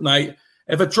massive. Now,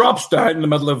 if it drops down in the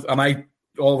middle of, and I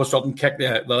all of a sudden kick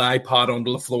the iPad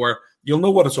onto the floor, you'll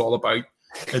know what it's all about.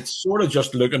 It's sort of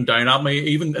just looking down at me.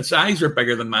 Even its eyes are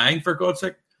bigger than mine, for God's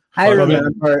sake. I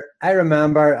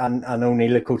remember, and I know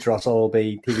Neil, Coach Russell will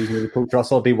be TV's Neil, Coach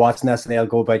Russell will be watching this, and they'll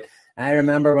go about. I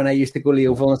remember when I used to go to the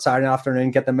Oval on Saturday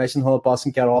afternoon, get the Mission Hall bus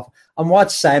and get off, and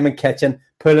watch Simon Kitchen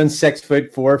pulling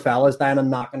 6'4" fellas down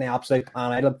and knocking the absolute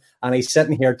pan out of him, and he's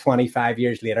sitting here 25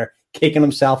 years later, kicking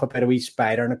himself about a wee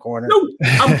spider in the corner. No,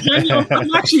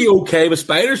 I'm actually okay with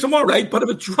spiders. I'm all right, but if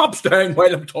it drops down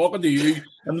while I'm talking to you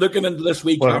and looking into this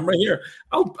wee camera here,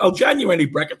 I'll genuinely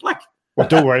break it. Well,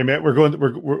 don't worry, mate.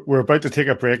 We're about to take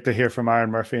a break to hear from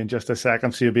Aaron Murphy in just a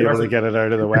second, so you'll be able to get it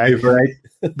out of the way.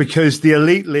 Right. Because the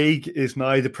Elite League is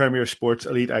now the Premier Sports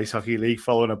Elite Ice Hockey League,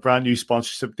 following a brand new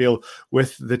sponsorship deal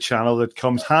with the channel that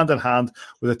comes hand in hand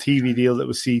with a TV deal that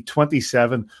will see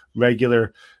 27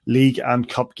 regular league and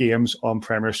cup games on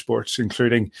Premier Sports,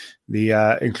 including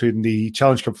the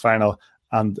Challenge Cup final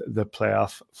and the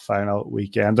playoff final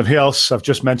weekend. And who else? I've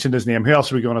just mentioned his name. Who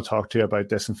else are we going to talk to about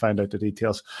this and find out the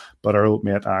details? But our old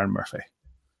mate, Aaron Murphy.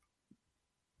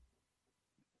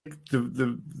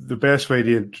 The best way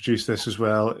to introduce this as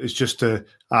well is just to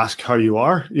ask how you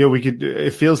are.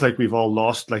 It feels like we've all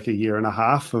lost like a year and a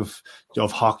half of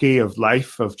hockey, of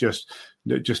life, of just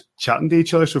chatting to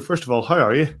each other. So first of all, how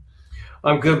are you?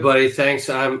 I'm good, buddy.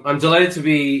 Thanks. I'm delighted to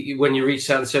be, when you reached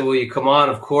out and said, will you come on?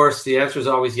 Of course, the answer is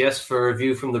always yes for a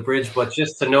view from the bridge, but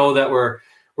just to know that we're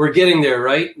getting there,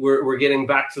 right? We're getting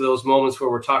back to those moments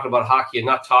where we're talking about hockey and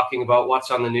not talking about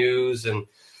what's on the news and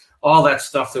all that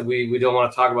stuff that we don't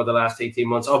want to talk about the last 18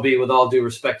 months, albeit with all due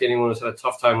respect to anyone who's had a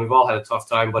tough time. We've all had a tough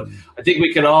time, but I think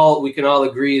we can all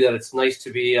agree that it's nice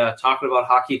to be talking about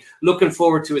hockey, looking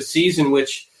forward to a season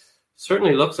which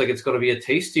certainly looks like it's going to be a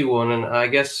tasty one, and I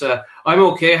guess I'm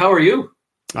okay. How are you?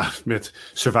 Mate,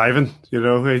 surviving.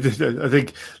 I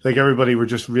think like everybody, we're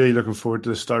just really looking forward to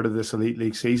the start of this Elite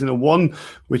League season, and one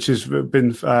which has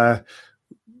been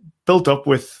built up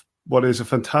with what is a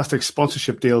fantastic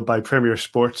sponsorship deal by Premier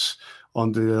Sports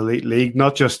on the Elite League.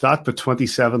 Not just that, but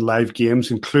 27 live games,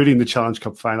 including the Challenge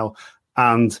Cup final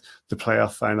and the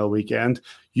playoff final weekend.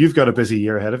 You've got a busy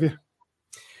year ahead of you.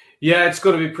 Yeah, it's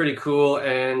going to be pretty cool,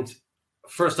 and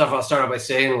first off, I'll start off by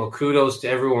saying, well, kudos to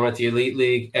everyone at the Elite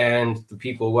League and the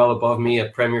people well above me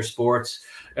at Premier Sports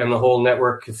and the whole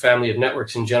network, family of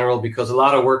networks in general, because a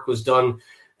lot of work was done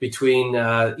between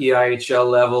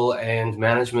EIHL level and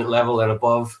management level and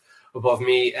above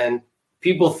me. And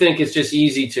people think it's just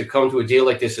easy to come to a deal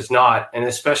like this. It's not, and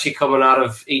especially coming out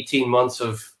of 18 months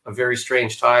of a very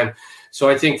strange time. So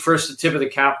I think first, the tip of the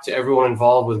cap to everyone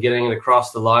involved with getting it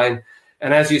across the line.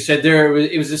 And as you said there,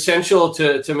 it was essential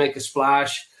to make a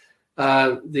splash.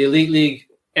 The Elite League,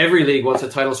 every league wants a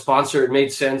title sponsor. It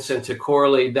made sense, and to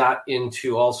correlate that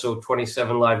into also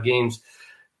 27 live games.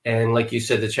 And like you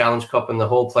said, the Challenge Cup and the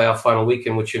whole playoff final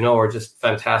weekend, which are just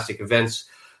fantastic events.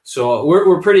 So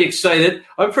we're pretty excited.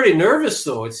 I'm pretty nervous,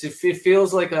 though. It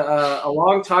feels like a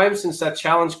long time since that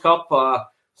Challenge Cup.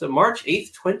 So March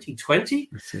 8th, 2020?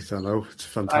 I know. It's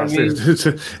fantastic. I mean,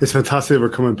 it's fantastic that we're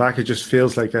coming back. It just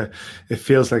feels like an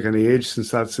age since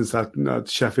that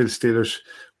Sheffield Steelers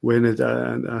win it,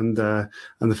 and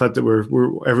the fact that we're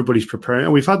everybody's preparing.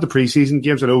 And we've had the preseason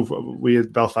games. I know we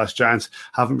at Belfast Giants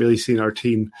haven't really seen our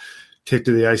team take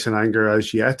to the ice in anger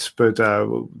as yet, but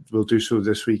we'll do so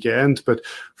this weekend. But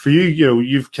for you,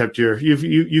 you've kept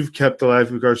alive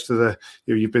in regards to the,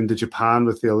 you've been to Japan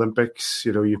with the Olympics.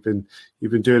 You've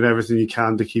been doing everything you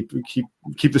can to keep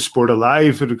the sport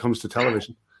alive when it comes to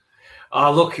television.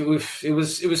 Look, it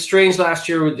was strange last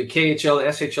year with the KHL,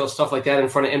 SHL, stuff like that in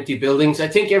front of empty buildings. I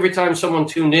think every time someone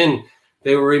tuned in,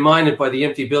 they were reminded by the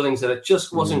empty buildings that it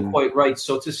just wasn't quite right.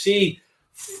 So to see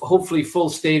hopefully full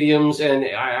stadiums,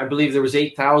 and I believe there was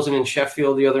 8,000 in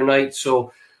Sheffield the other night.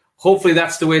 So hopefully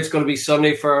that's the way it's going to be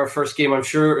Sunday for our first game. I'm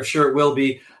sure it will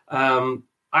be.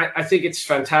 I think it's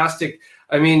fantastic.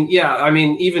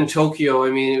 Even Tokyo,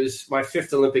 it was my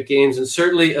 5th Olympic Games, and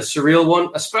certainly a surreal one,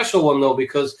 a special one though,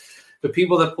 because the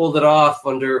people that pulled it off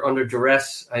under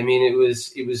duress,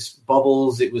 it was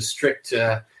bubbles, it was strict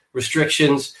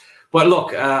restrictions. But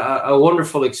look, a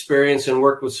wonderful experience, and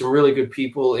worked with some really good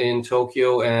people in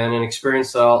Tokyo, and an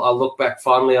experience that I'll look back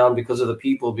fondly on because of the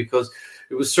people, because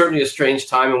it was certainly a strange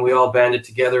time and we all banded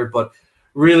together, but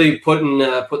really putting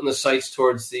the sights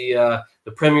towards the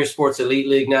Premier Sports Elite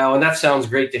League now. And that sounds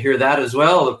great to hear that as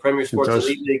well, the Premier Sports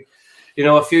Elite League.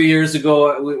 A few years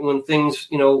ago when things,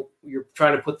 you're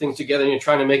trying to put things together and you're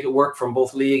trying to make it work from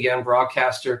both league and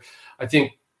broadcaster, I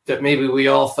think that maybe we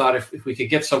all thought if we could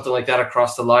get something like that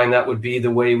across the line, that would be the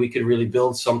way we could really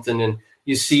build something. And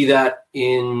you see that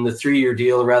in the 3-year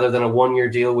deal rather than a 1-year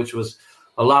deal, which was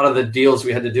a lot of the deals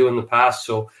we had to do in the past.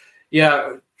 So,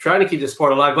 yeah, trying to keep the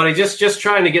sport alive, but I just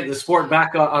trying to get the sport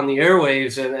back on the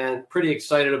airwaves, and pretty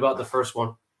excited about the first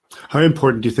one. How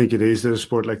important do you think it is that a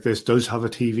sport like this does have a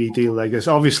TV deal like this?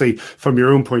 Obviously, from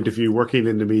your own point of view, working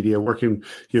in the media, working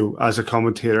as a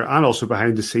commentator, and also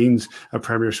behind the scenes at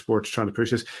Premier Sports trying to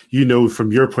push this,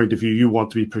 from your point of view, you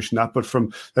want to be pushing that. But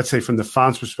from, let's say, from the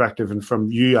fans' perspective, and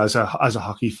from you as a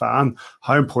hockey fan,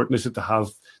 how important is it to have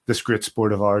this great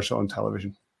sport of ours on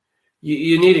television?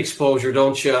 You need exposure,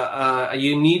 don't you?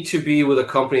 You need to be with a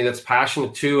company that's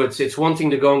passionate too. It's one thing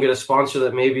to go and get a sponsor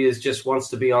that maybe just wants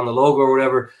to be on the logo or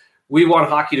whatever. We want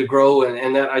hockey to grow,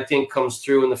 and that I think comes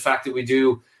through in the fact that we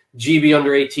do GB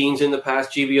under 18s in the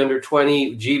past, GB under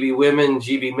 20, GB women,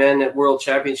 GB men at World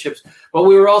Championships. But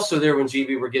we were also there when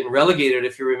GB were getting relegated,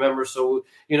 if you remember. So,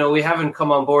 we haven't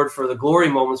come on board for the glory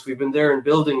moments. We've been there in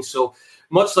building. So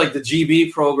much like the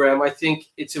GB program, I think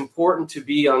it's important to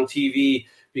be on TV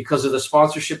because of the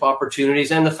sponsorship opportunities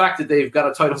and the fact that they've got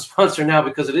a title sponsor now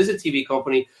because it is a TV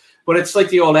company. But it's like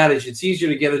the old adage, it's easier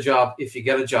to get a job if you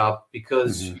get a job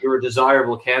because you're a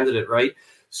desirable candidate, right?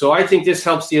 So I think this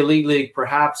helps the Elite League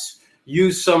perhaps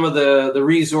use some of the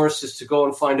resources to go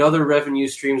and find other revenue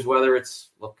streams, whether it's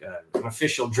an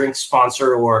official drink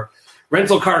sponsor or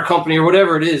rental car company or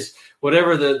whatever it is,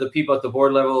 whatever the people at the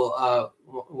board level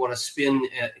want to spin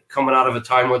coming out of a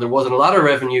time where there wasn't a lot of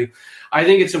revenue. I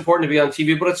think it's important to be on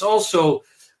TV, but it's also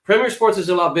Premier Sports is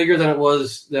a lot bigger than it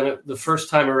was the first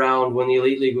time around when the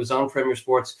Elite League was on Premier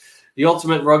Sports. The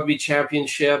Ultimate Rugby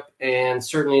Championship, and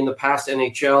certainly in the past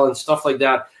NHL and stuff like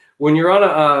that. When you're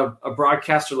on a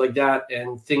broadcaster like that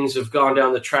and things have gone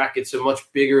down the track, it's a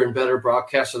much bigger and better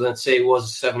broadcaster than, say, it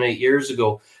was 7-8 years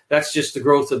ago. That's just the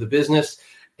growth of the business,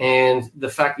 and the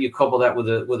fact that you couple that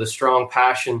with a strong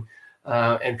passion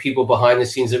and people behind the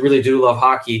scenes that really do love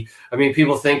hockey.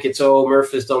 People think it's,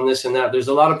 Murph has done this and that. There's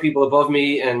a lot of people above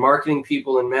me, and marketing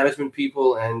people and management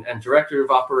people and director of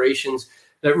operations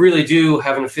that really do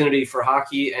have an affinity for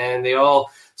hockey. And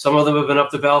some of them have been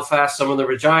up to Belfast. Some of them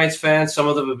are Giants fans. Some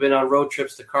of them have been on road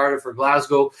trips to Cardiff or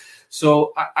Glasgow.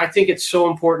 So I think it's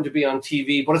so important to be on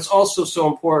TV, but it's also so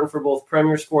important for both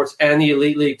Premier Sports and the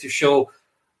Elite League to show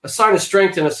a sign of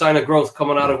strength and a sign of growth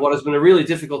coming out of what has been a really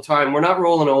difficult time. We're not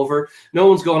rolling over. No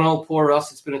one's going, poor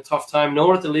us. It's been a tough time. No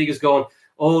one at the league is going,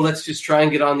 let's just try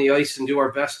and get on the ice and do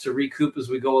our best to recoup as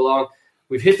we go along.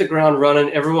 We've hit the ground running.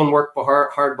 Everyone worked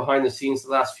hard behind the scenes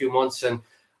the last few months. And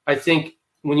I think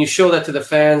when you show that to the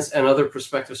fans and other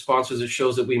prospective sponsors, it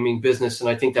shows that we mean business. And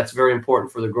I think that's very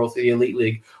important for the growth of the Elite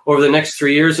League over the next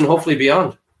 3 years and hopefully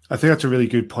beyond. I think that's a really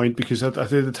good point, because at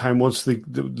the time, once the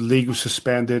league was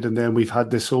suspended, and then we've had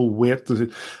this whole wait,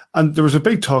 and there was a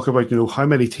big talk about, how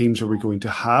many teams are we going to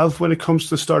have when it comes to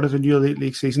the start of the new Elite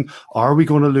League season? Are we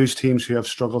going to lose teams who have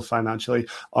struggled financially?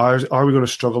 Are we going to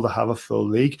struggle to have a full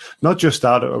league? Not just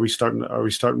that, are we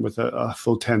starting with a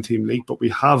full 10-team league, but we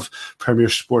have Premier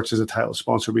Sports as a title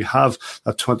sponsor. We have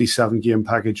that 27-game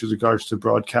package with regards to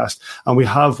broadcast, and we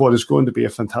have what is going to be a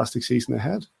fantastic season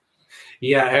ahead.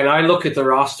 Yeah, and I look at the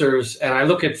rosters, and I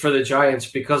look at for the Giants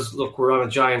because, look, we're on a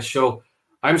Giants show.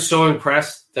 I'm so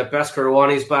impressed that Bhaskar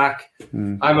Awani's back.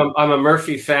 I'm a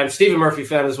Murphy fan, Stephen Murphy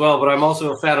fan as well, but I'm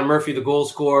also a fan of Murphy, the goal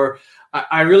scorer.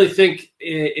 I really think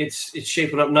it's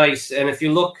shaping up nice. And if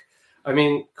you look, I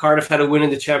mean, Cardiff had a win in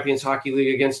the Champions Hockey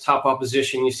League against top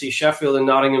opposition. You see Sheffield and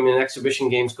Nottingham in exhibition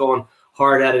games going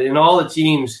hard at it. In all the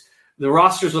teams, the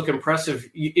rosters look impressive.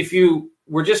 If you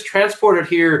were just transported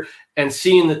here and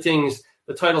seeing the things,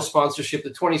 the title sponsorship, the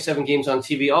 27 games on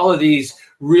TV, all of these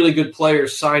really good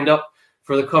players signed up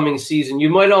for the coming season, you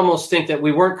might almost think that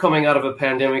we weren't coming out of a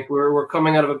pandemic. We're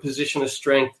coming out of a position of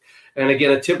strength. And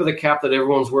again, a tip of the cap that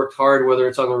everyone's worked hard, whether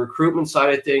it's on the recruitment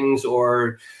side of things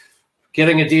or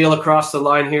getting a deal across the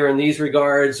line here in these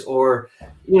regards, or,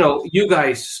 you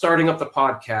guys starting up the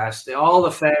podcast, all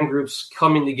the fan groups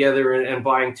coming together and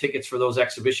buying tickets for those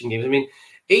exhibition games. I mean,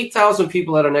 8,000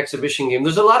 people at an exhibition game.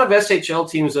 There's a lot of SHL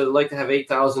teams that like to have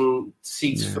 8,000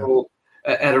 seats full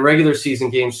at a regular season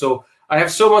game. So I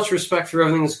have so much respect for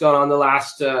everything that's gone on the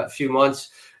last few months.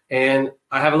 And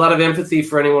I have a lot of empathy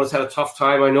for anyone who's had a tough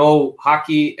time. I know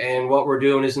hockey and what we're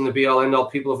doing isn't the be-all, end-all.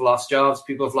 People have lost jobs.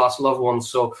 People have lost loved ones.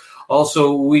 So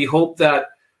also we hope that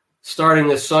starting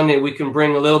this Sunday, we can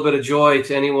bring a little bit of joy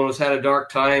to anyone who's had a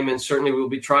dark time. And certainly we'll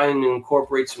be trying to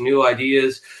incorporate some new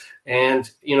ideas.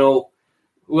 And,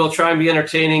 we'll try and be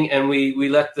entertaining, and we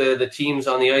let the teams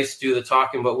on the ice do the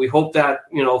talking. But we hope that,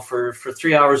 for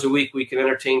 3 hours a week, we can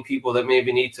entertain people that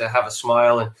maybe need to have a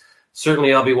smile. And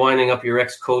certainly I'll be winding up your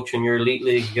ex-coach and your Elite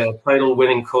League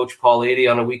title-winning coach, Paul Adey,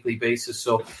 on a weekly basis.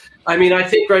 So, I mean, I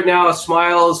think right now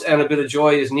smiles and a bit of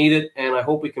joy is needed, and I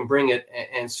hope we can bring it.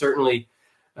 And certainly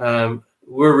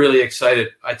we're really excited.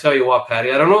 I tell you what,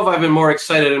 Patty, I don't know if I've been more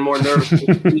excited and more nervous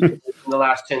in the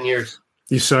last 10 years.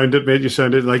 You sound it, mate. You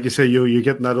sounded like you say you're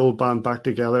getting that old band back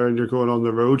together and you're going on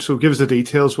the road. So give us the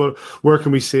details. Where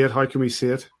can we see it? How can we see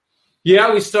it?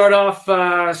 Yeah, we start off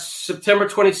September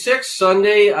 26th,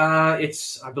 Sunday.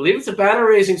 I believe it's a banner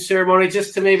raising ceremony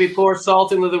just to maybe pour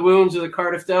salt into the wounds of the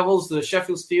Cardiff Devils. The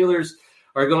Sheffield Steelers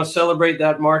are going to celebrate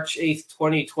that March 8th,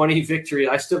 2020 victory.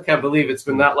 I still can't believe it's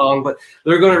been that long, but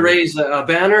they're going to raise a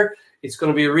banner. It's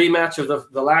going to be a rematch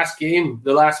of the last game,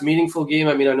 the last meaningful game.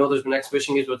 I mean, I know there's been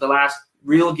exhibition games, but the last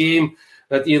real game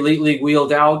that the Elite League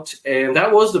wheeled out, and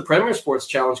that was the Premier Sports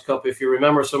Challenge Cup, if you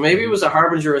remember. So maybe it was a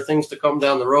harbinger of things to come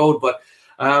down the road. But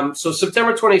so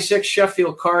September 26th,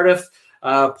 Sheffield, Cardiff,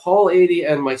 Paul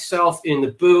Adey and myself in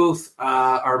the booth,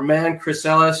 our man Chris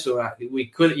Ellis. So we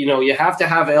could, you have to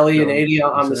have Ellie and Adey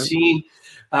on the scene.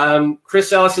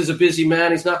 Chris Ellis is a busy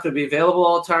man. He's not going to be available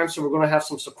all the time, so we're going to have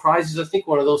some surprises. I think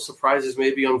one of those surprises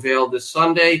may be unveiled this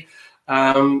Sunday.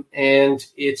 And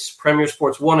it's Premier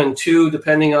Sports 1 and 2,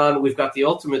 depending on, we've got the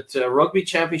Ultimate Rugby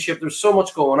Championship. There's so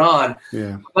much going on.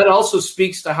 Yeah. That also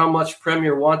speaks to how much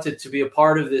Premier wanted to be a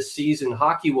part of this season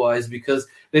hockey-wise, because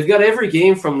they've got every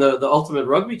game from the Ultimate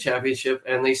Rugby Championship,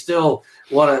 and they still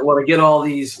want to get all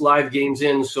these live games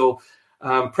in. So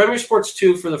Premier Sports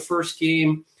 2 for the first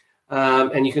game.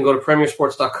 And you can go to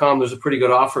premiersports.com. There's a pretty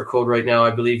good offer code right now,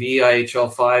 I believe,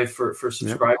 EIHL5 for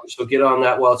subscribers. Yep. So get on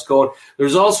that while it's going.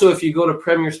 There's also, if you go to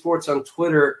Premier Sports on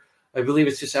Twitter, I believe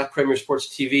it's just at Premier Sports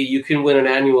TV, you can win an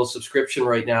annual subscription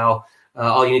right now.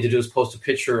 All you need to do is post a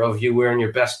picture of you wearing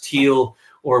your best teal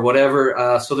or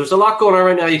whatever. So there's a lot going on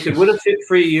right now. You could win a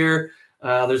fit-free year.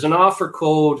 There's an offer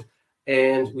code,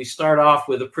 and we start off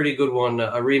with a pretty good one,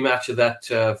 a rematch of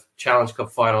that Challenge Cup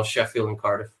final, Sheffield and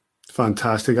Cardiff.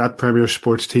 Fantastic. At Premier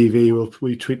Sports TV, we'll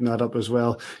be tweeting that up as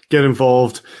well. Get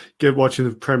involved. Get watching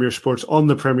the Premier Sports on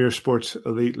the Premier Sports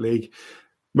Elite League.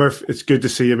 Murph, it's good to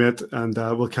see you, mate, and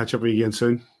we'll catch up with you again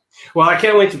soon. Well, I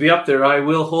can't wait to be up there. I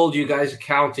will hold you guys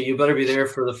accountable. You better be there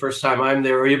for the first time I'm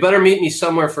there, or you better meet me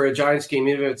somewhere for a Giants game,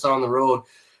 even if it's on the road,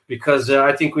 because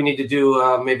I think we need to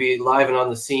do maybe live and on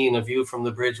the scene a view from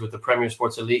the bridge with the Premier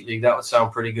Sports Elite League. That would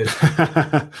sound pretty good.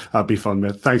 That'd be fun,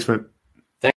 mate. Thanks, mate.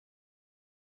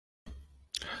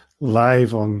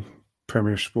 Live on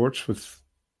Premier Sports with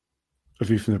a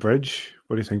view from the bridge.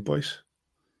 What do you think, boys?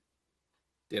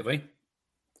 Do we?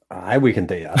 Aye, we can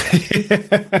do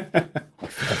that.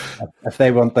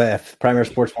 if Premier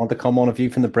Sports want to come on a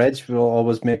view from the bridge, we'll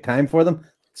always make time for them.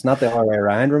 It's not the other way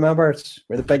around, remember? It's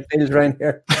where the big thing is around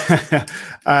here.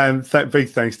 Big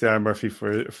thanks to Aaron Murphy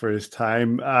for his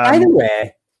time. By the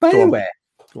way,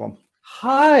 go on.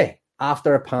 How,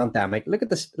 after a pandemic, look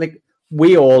at this,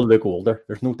 we all look older.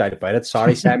 There's no doubt about it.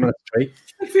 Sorry, Simon, it's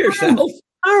true. For yourself.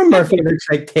 Aaron Murphy looks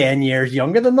like 10 years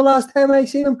younger than the last time I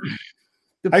seen him.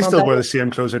 I still wear the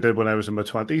same clothes I did when I was in my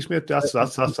 20s, mate. That's all.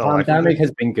 The pandemic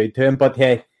has been good to him, but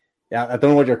hey, yeah, I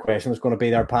don't know what your question was going to be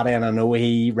there, Paddy, and I know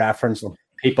he referenced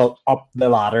people up the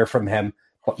ladder from him,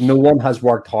 but no one has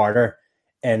worked harder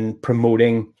in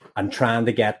promoting and trying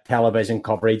to get television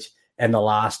coverage in the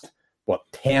last,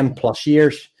 10 plus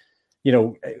years.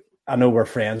 I know we're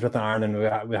friends with Aaron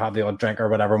and we have the odd drink or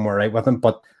whatever and we're right with him,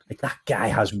 but that guy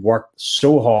has worked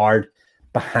so hard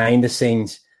behind the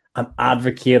scenes and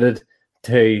advocated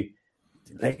to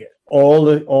like all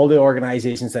the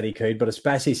organizations that he could, but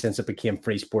especially since it became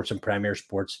Free Sports and Premier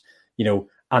Sports,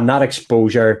 and that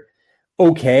exposure.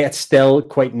 Okay, it's still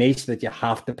quite niche that you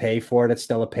have to pay for it. It's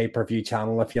still a pay-per-view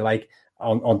channel, if you like,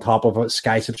 on top of a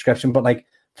Sky subscription. But like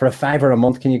for a $5 a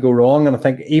month, can you go wrong? And I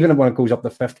think even when it goes up to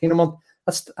 $15 a month,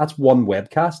 that's one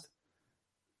webcast.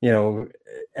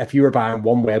 If you were buying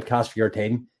one webcast for your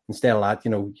team instead of that,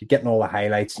 you're getting all the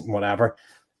highlights and whatever.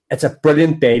 It's a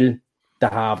brilliant deal to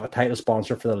have a title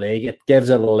sponsor for the league. It gives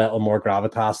it a little more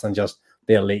gravitas than just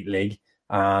the Elite League.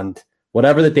 And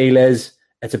whatever the deal is,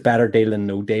 it's a better deal than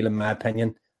no deal, in my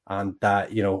opinion. And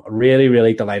really,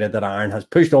 really delighted that Aaron has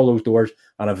pushed all those doors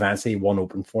and eventually one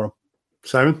open for him.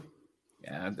 Simon?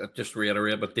 Yeah, just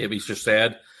reiterate what Davies just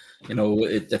said.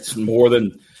 It's more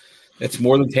than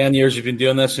 10 years he's been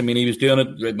doing this. I mean, he was doing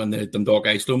it right when the Dundalk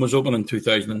Ice Dome was open in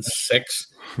 2006.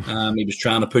 He was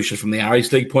trying to push it from the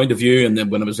Irish League point of view, and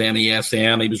then when it was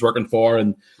NESN, he was working for,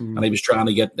 and he was trying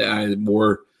to get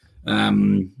more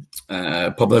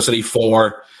publicity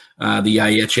for the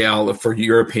IHL, for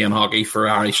European hockey, for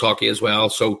Irish hockey as well.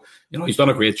 So, he's done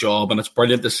a great job, and it's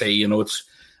brilliant to see.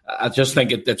 I just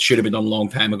think it should have been done a long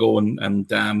time ago, and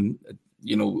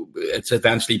it's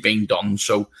eventually being done.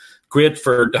 So great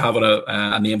to have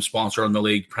a name sponsor on the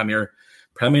league, Premier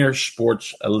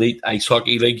Sports Elite Ice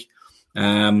Hockey League.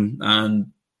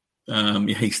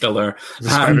 He's still there.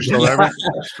 Still there.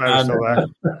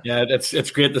 Yeah,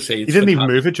 it's great to see. He didn't even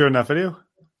move it during that video.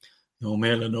 No,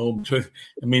 man, I know. I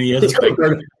mean, he is. He's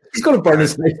going to burn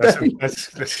his name.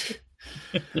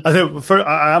 I think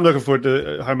I'm looking forward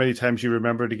to how many times you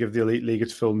remember to give the Elite League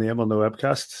its full name on the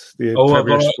webcast. The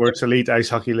Premier Sports Elite Ice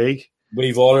Hockey League.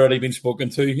 We've already been spoken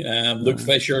to. Luke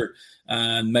Fisher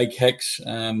and Mike Hicks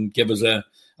give us a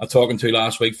talking to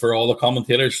last week for all the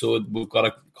commentators. So we've got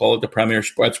to call it the Premier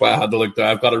Sports. That's why I had to look there.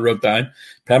 I've got it wrote down.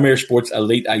 Premier Sports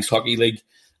Elite Ice Hockey League.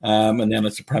 And then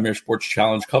it's the Premier Sports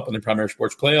Challenge Cup and the Premier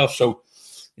Sports Playoffs. So,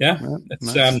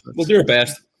 we'll do our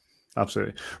best.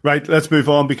 Absolutely. Right, let's move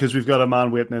on because we've got a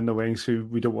man waiting in the wings who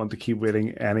we don't want to keep waiting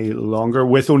any longer.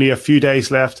 With only a few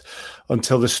days left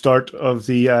until the start of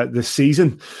the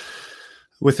season,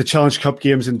 with the Challenge Cup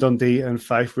games in Dundee and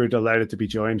Fife, we're delighted to be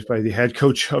joined by the head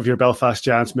coach of your Belfast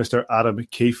Giants, Mr. Adam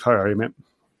Keefe. How are you, mate?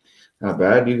 Not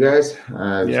bad, you guys?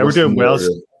 Yeah, we're doing well.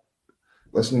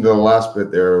 Listen to the last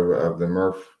bit there of the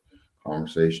Murph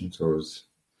conversation, so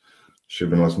should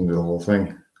have been listening to the whole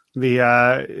thing.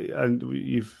 And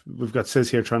we've got Sis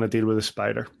here trying to deal with a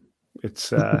spider.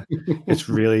 It's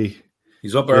really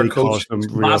he's up our coach.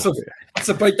 Massive. It's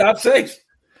about that size.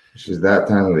 She's that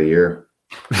time of the year.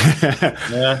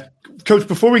 Yeah. Coach,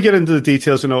 before we get into the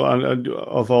details,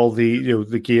 of all the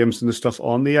the games and the stuff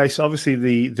on the ice, obviously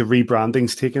the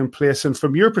rebranding's taking place. And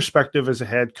from your perspective as a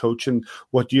head coach, and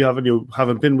what you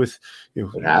haven't been with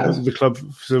the club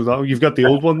so long, you've got the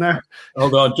old one there.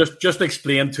 Hold on, just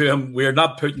explain to him we're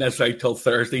not putting this out till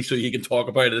Thursday, so you can talk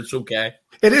about it. It's okay.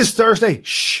 It is Thursday.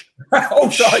 Shh. Oh,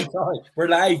 sorry. We're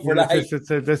live.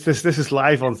 This is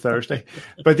live on Thursday.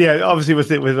 But yeah, obviously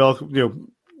with all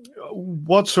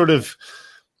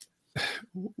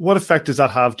what effect does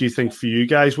that have, do you think, for you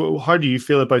guys? How do you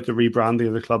feel about the rebranding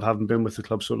of the club, having been with the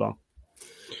club so long?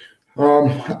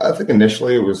 I think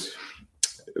initially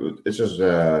it's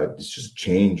just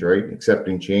change, right?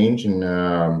 Accepting change, and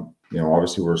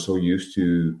obviously we're so used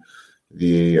to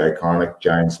the iconic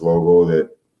Giants logo that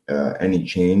any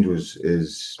change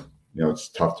is it's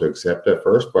tough to accept at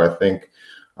first. But I think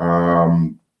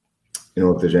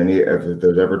if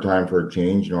there's ever time for a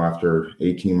change, after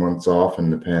 18 months off and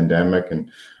the pandemic,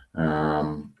 and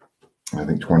I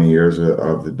think 20 years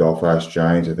of the Belfast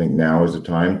Giants, I think now is the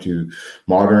time to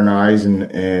modernize and I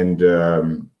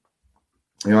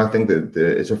think that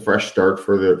it's a fresh start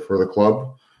for the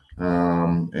club,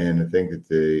 and I think that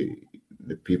the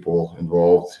people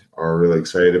involved are really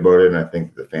excited about it, and I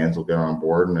think the fans will get on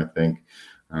board, and I think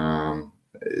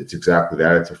it's exactly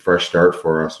that. It's a fresh start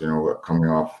for us, coming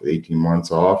off 18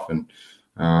 months off, and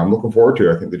I'm looking forward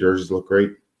to it. I think the jerseys look great.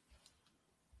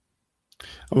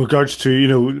 In regards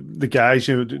to the guys,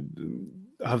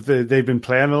 they've been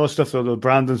playing all this stuff? So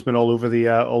Brandon's been all over the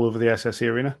SSE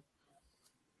arena.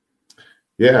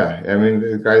 Yeah, I mean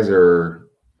the guys are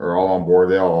all on board.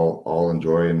 They all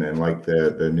enjoy and like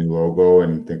the new logo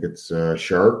and think it's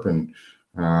sharp. And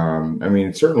I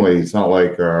mean certainly it's not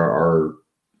like our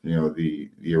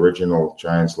the original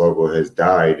Giants logo has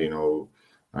died.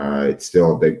 It's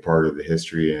still a big part of the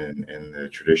history and the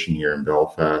tradition here in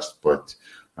Belfast, but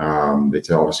it's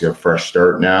obviously a fresh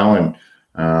start now, and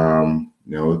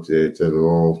it's a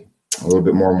little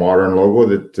bit more modern logo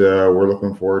that we're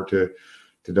looking forward to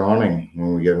dawning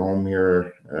when we get home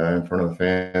here in front of the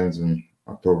fans on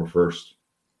October 1st.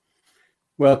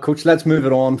 Well, Coach, let's move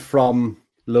it on from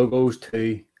logos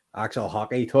to actual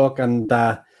hockey talk. And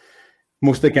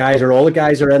most of the guys, or all the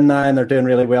guys, are in now and they're doing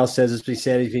really well. As we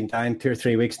said, he's been down 2 or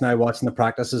 3 weeks now watching the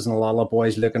practices, and a lot of the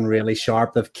boys looking really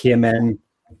sharp. They've came in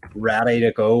ready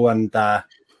to go, and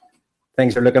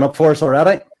things are looking up for us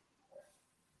already.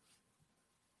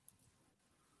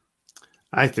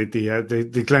 I think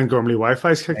the Glen Gormley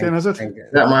Wi-Fi's kicked in, has it? Is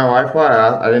that my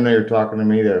Wi-Fi? I didn't know you were talking to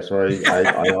me there, so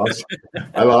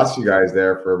I lost you guys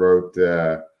there for about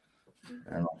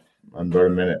about a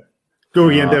minute. Go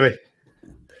again, Davey.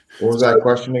 What was that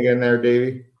question again there,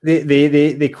 Davey?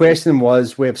 The question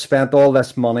was, we've spent all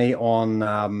this money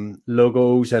on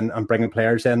logos and bringing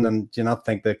players in, and do you not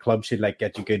think the club should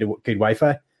get you good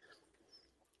Wi-Fi?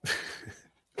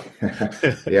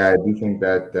 Yeah, I do think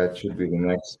that should be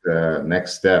the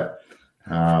next step.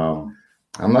 I'm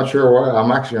not sure why.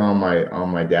 I'm actually on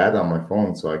my dad on my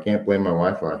phone, so I can't blame my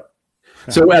Wi-Fi.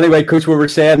 So anyway, Coach, we were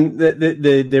saying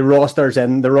the roster's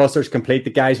in, the roster's complete. The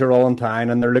guys are all in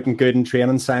town and they're looking good in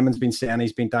training. Simon's been saying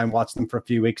he's been down watching them for a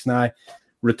few weeks now.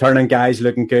 Returning guys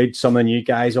looking good. Some of the new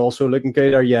guys also looking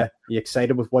good. Are you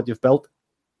excited with what you've built?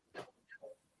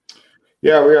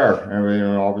 Yeah, we are. I mean,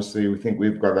 obviously, we think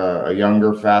we've got a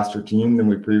younger, faster team than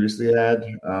we previously had.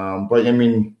 But I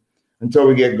mean, until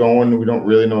we get going, we don't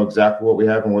really know exactly what we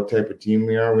have and what type of team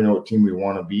we are. We know what team we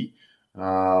want to be.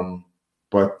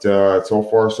 But so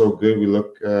far, so good. We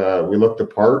looked the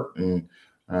part, and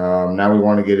now we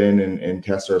want to get in and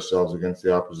test ourselves against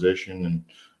the opposition.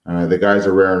 And the guys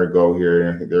are raring to go here.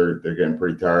 And I think they're getting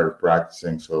pretty tired of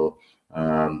practicing, so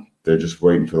they're just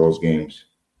waiting for those games.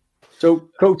 So,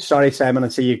 Coach, sorry, Simon, I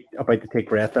see you about to take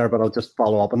breath there, but I'll just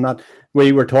follow up on that.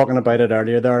 We were talking about it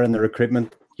earlier there in the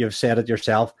recruitment. You've said it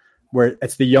yourself, where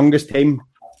it's the youngest team,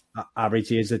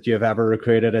 average age, that you've ever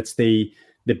recruited. It's the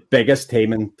biggest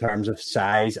team in terms of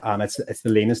size, and it's the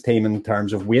leanest team in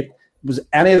terms of weight. Was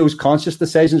any of those conscious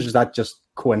decisions, or is that just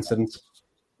coincidence?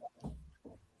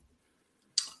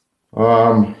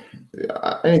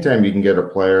 Anytime you can get a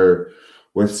player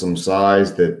with some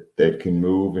size that can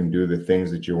move and do the things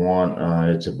that you want,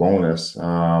 it's a bonus.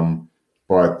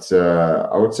 But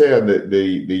I would say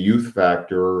the youth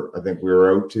factor, I think we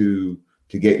were out to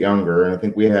get younger, and I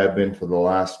think we have been for the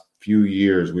last few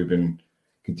years. We've been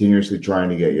continuously trying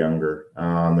to get younger.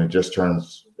 It just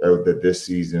turns out that this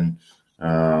season,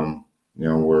 we're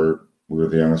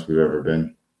the youngest we've ever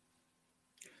been.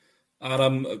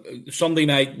 Adam, Sunday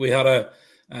night we had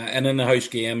an in-the-house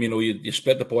game. You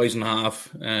split the boys in half.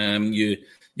 You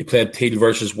played teal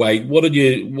versus white. What did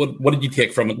you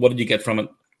take from it? What did you get from it?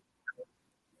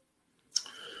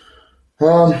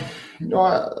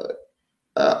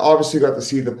 I obviously got to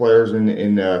see the players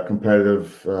in a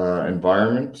competitive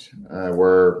environment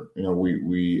where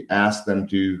we asked them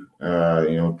to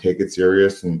take it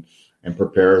serious and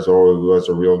prepare as though it was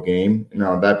a real game.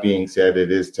 Now, that being said,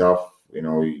 it is tough.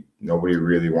 Nobody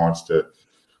really wants to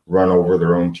run over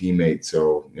their own teammates,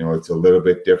 so it's a little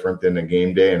bit different than a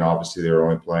game day. And obviously, they were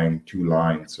only playing 2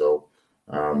 lines, so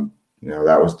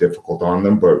that was difficult on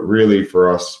them. But really, for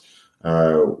us,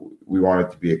 we want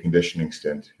it to be a conditioning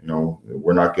stint.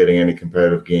 We're not getting any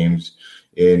competitive games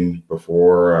in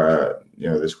before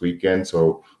this weekend,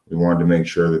 so we wanted to make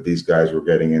sure that these guys were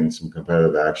getting in some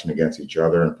competitive action against each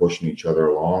other and pushing each other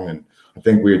along. And I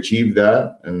think we achieved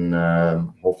that, and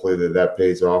hopefully that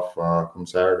pays off come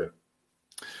Saturday.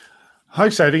 How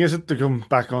exciting is it to come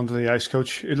back onto the ice,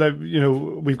 Coach?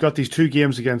 We've got these 2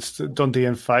 games against Dundee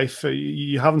and Fife.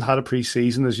 You haven't had a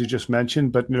pre-season, as you just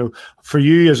mentioned, but for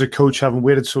you as a coach, having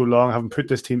waited so long,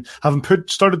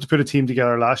 started to put a team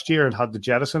together last year and had the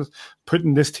jettisons,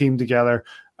 putting this team together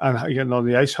and getting on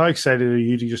the ice. How excited are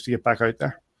you to get back out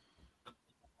there?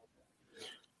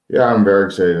 Yeah, I'm very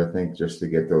excited. I think just to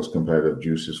get those competitive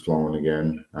juices flowing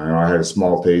again. I had a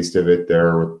small taste of it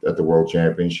there at the World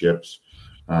Championships.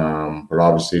 But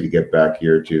obviously to get back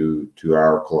here to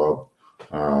our club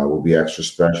will be extra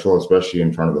special, especially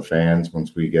in front of the fans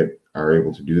once we are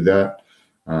able to do that.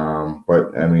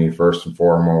 But I mean, first and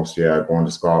foremost, going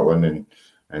to Scotland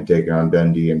and taking on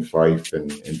Dundee and Fife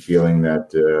and feeling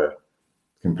that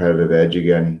competitive edge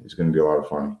again is going to be a lot of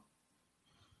fun.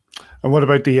 And what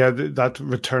about that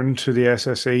return to the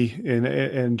SSE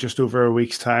in just over a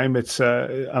week's time? It's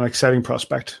an exciting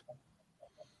prospect.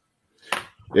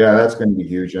 Yeah, that's going to be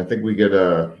huge. I think we get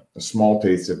a small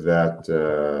taste of that,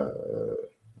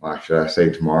 should I say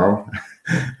tomorrow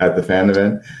at the fan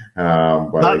event?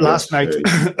 But last night.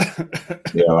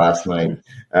 Last night.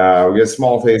 We got a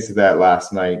small taste of that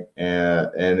last night.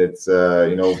 And it's,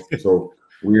 so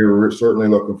we're certainly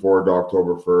looking forward to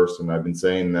October 1st, and I've been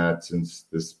saying that since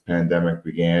this pandemic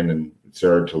began and it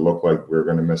started to look like we're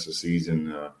going to miss a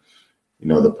season.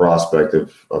 The prospect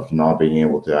of not being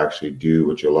able to actually do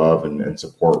what you love and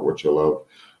support what you love,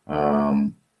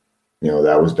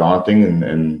 that was daunting.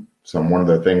 And one of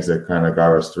the things that kind of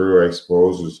got us through, I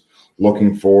suppose, was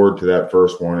looking forward to that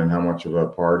first one and how much of a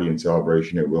party and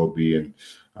celebration it will be. And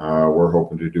we're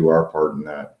hoping to do our part in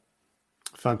that.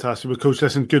 Fantastic. Well, Coach,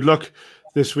 listen, good luck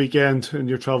this weekend and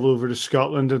your travel over to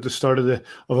Scotland at the start of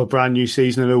a brand new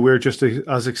season. I know we're just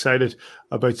as excited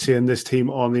about seeing this team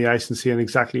on the ice and seeing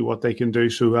exactly what they can do.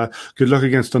 So good luck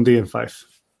against Dundee in 5.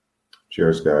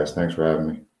 Cheers, guys. Thanks for having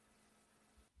me.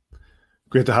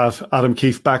 Great to have Adam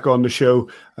Keefe back on the show,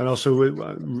 and also,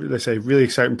 let's say, really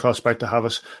exciting prospect to have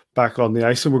us back on the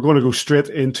ice. And we're going to go straight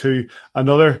into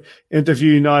another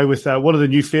interview now with one of the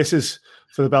new faces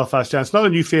for the Belfast Giants. Not a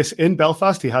new face in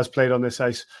Belfast. He has played on this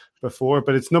ice before,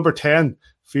 but it's number 10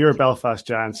 for your Belfast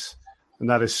Giants, and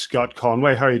that is Scott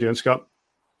Conway. How are you doing, Scott?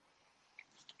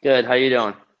 Good. How you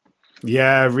doing?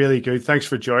 Yeah, really good. Thanks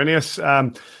for joining us.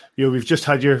 We've just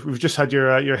had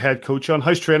your head coach on.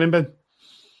 How's training been?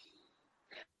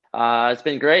 It's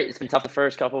been great. It's been tough the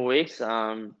first couple of weeks.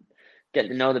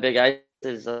 Getting to know the big ice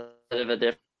is a bit of a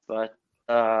difference, but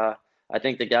I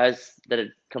think the guys that are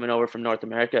coming over from North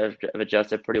America have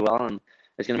adjusted pretty well, and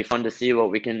it's going to be fun to see what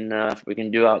we can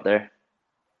do out there.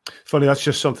 Funny, that's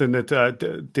just something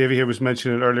that Davey here was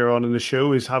mentioning earlier on in the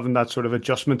show, is having that sort of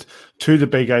adjustment to the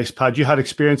big ice pad. You had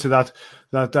experience of that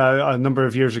a number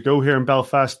of years ago here in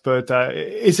Belfast, but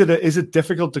is it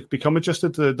difficult to become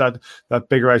adjusted to that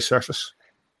bigger ice surface?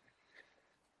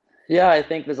 Yeah, I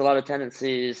think there's a lot of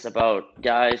tendencies about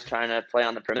guys trying to play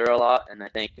on the perimeter a lot, and I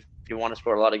think if you want to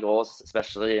score a lot of goals,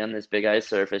 especially on this big ice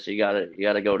surface, you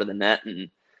gotta go to the net and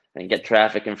get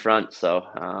traffic in front. So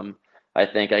I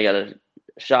think I gotta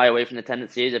shy away from the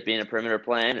tendencies of being a perimeter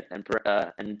playing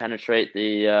and penetrate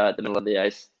the middle of the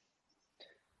ice.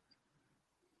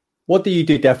 What do you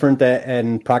do different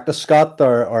in practice, Scott,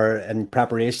 or in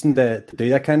preparation to do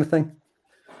that kind of thing?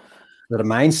 Is it a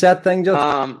mindset thing,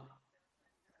 just?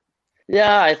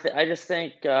 Yeah, I just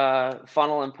think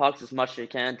funneling pucks as much as you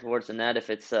can towards the net. If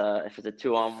it's a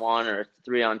 2-on-1 or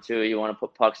 3-on-2, you want to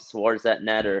put pucks towards that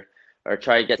net, or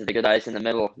try to get to the good ice in the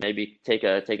middle. Maybe take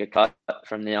a cut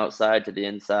from the outside to the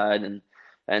inside, and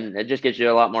it just gives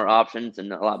you a lot more options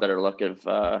and a lot better look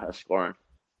of scoring.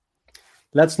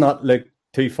 Let's not look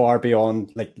too far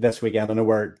beyond like this weekend. I know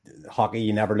where hockey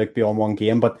you never look beyond one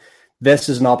game, but this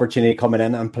is an opportunity coming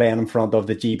in and playing in front of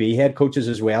the GB head coaches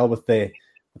as well, with the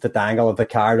dangle of the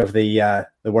card of the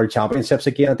World Championships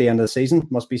again at the end of the season.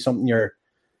 Must be something you're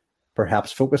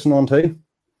perhaps focusing on too.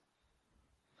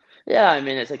 Yeah, I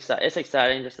mean, it's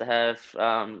exciting just to have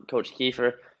Coach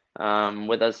Kiefer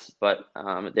with us, but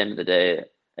at the end of the day,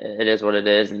 it is what it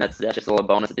is, and that's just a little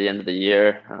bonus at the end of the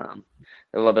year.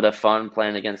 A little bit of fun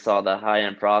playing against all the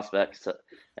high-end prospects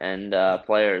and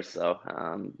players, so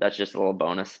that's just a little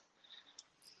bonus.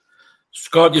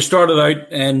 Scott, you started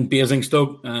out in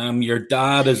Basingstoke. Your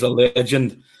dad is a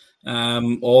legend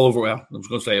all over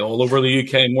the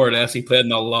UK, more or less. He played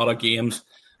in a lot of games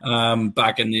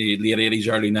back in the late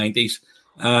 80s, early 90s.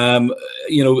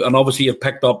 And obviously you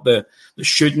picked up the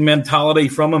shooting mentality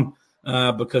from him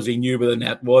because he knew where the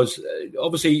net was.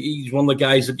 Obviously, he's one of the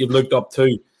guys that you've looked up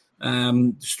to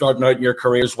starting out in your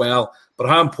career as well. But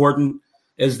how important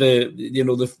is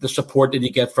the support that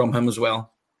you get from him as well?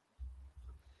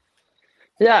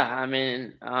 Yeah, I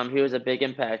mean, he was a big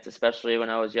impact, especially when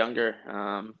I was younger.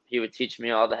 He would teach me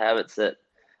all the habits that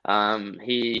how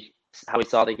he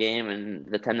saw the game and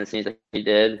the tendencies that he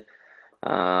did.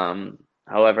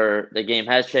 However, the game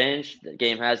has changed. The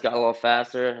game has got a little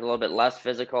faster, a little bit less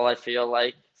physical, I feel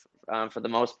like, for the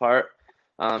most part.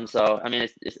 So, I mean,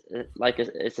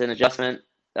 it's an adjustment,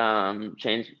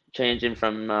 changing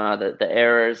from the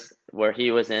errors where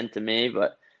he was in to me,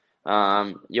 but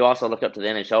you also look up to the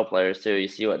NHL players too. You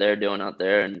see what they're doing out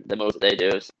there and the moves that they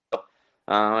do. So,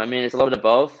 I mean, it's a little bit of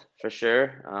both for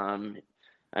sure.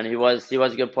 And he was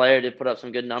a good player, did put up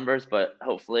some good numbers, but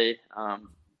hopefully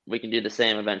we can do the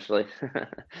same eventually.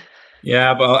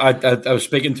 Yeah, but I was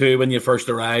speaking to you when you first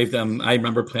arrived. I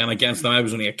remember playing against him. I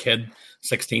was only a kid,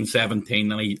 16,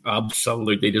 17, and he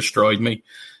absolutely destroyed me.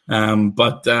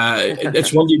 But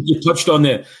it's one you touched on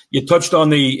the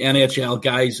NHL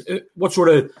guys. What sort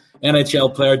of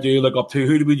NHL player do you look up to?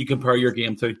 Who would you compare your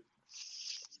game to?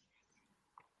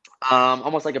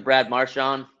 Almost like a Brad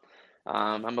Marchand.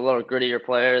 I'm a little grittier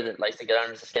player that likes to get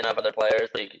under the skin of other players,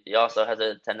 but he also has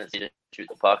a tendency to shoot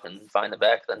the puck and find the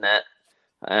back of the net.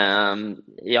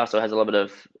 He also has a little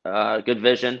bit of good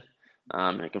vision.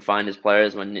 and can find his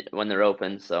players when they're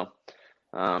open. So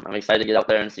I'm excited to get out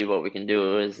there and see what we can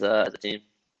do as a team.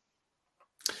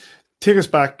 Take us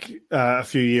back a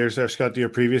few years there, Scott, to your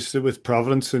previous with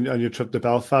Providence and your trip to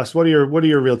Belfast. What are your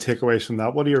real takeaways from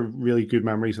that? What are your really good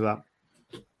memories of that?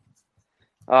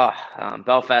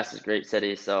 Belfast is a great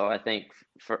city, so I think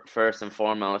first and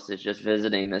foremost is just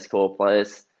visiting this cool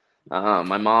place.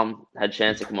 My mom had a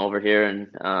chance to come over here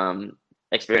and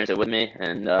experience it with me,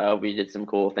 and we did some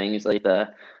cool things like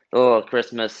the little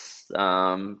Christmas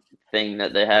thing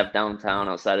that they have downtown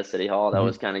outside of City Hall. That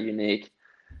was kind of unique.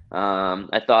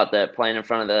 I thought that playing in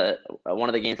front of one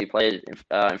of the games we played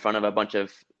in front of a bunch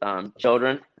of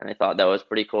children, and I thought that was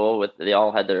pretty cool. They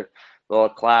all had their little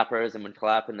clappers and would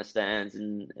clap in the stands,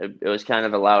 and it was kind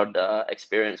of a loud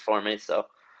experience for me. So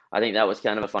I think that was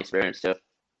kind of a fun experience too.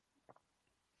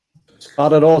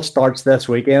 Scott, it all starts this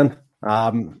weekend.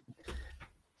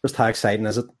 Just how exciting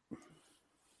is it?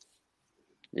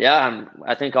 Yeah,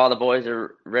 I think all the boys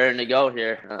are ready to go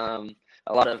here.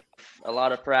 A lot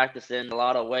of practicing, a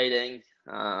lot of waiting,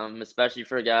 especially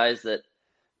for guys that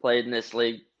played in this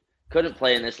league, couldn't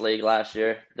play in this league last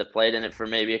year, that played in it for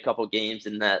maybe a couple games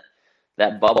in that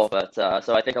bubble. But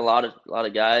so I think a lot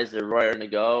of guys are ready to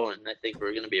go, and I think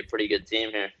we're going to be a pretty good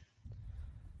team here.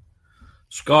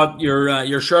 Scott,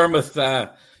 you're sharing with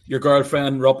your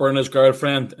girlfriend, Rupper and his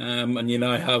girlfriend, and you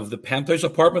now have the penthouse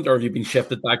apartment, or have you been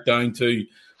shifted back down to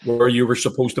where you were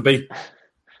supposed to be?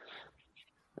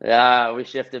 Yeah, we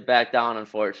shifted back down,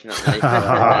 unfortunately.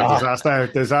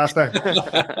 Disaster.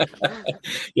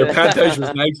 Your penthouse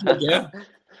was nice, yeah.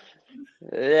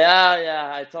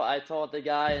 Yeah. I told the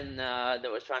guy that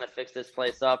was trying to fix this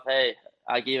place up, hey,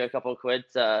 I gave a couple quid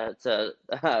to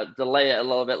delay it a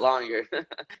little bit longer.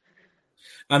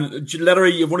 And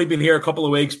literally, you've only been here a couple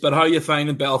of weeks, but how are you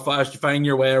finding Belfast? You find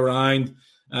your way around.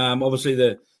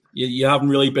 Obviously, you haven't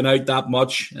really been out that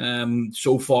much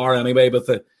so far, anyway.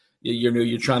 But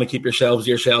you're trying to keep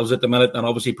yourselves at the minute, and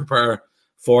obviously prepare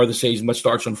for the season, which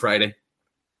starts on Friday.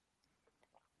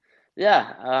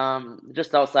 Yeah,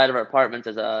 just outside of our apartment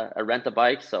is a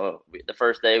rent-a-bike. So the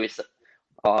first day,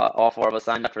 all four of us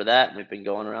signed up for that, and we've been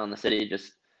going around the city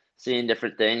just seeing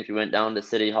different things. We went down to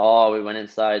City Hall. We went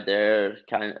inside there,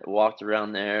 kind of walked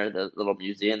around there, the little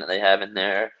museum that they have in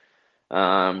there.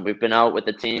 We've been out with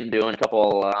the team doing a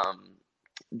couple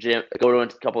go to a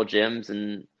couple of gyms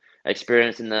and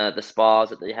experiencing the spas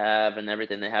that they have and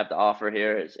everything they have to offer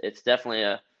here. It's definitely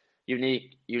a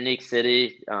unique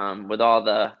city with all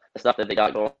the stuff that they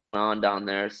got going on down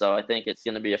there. So I think it's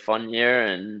going to be a fun year,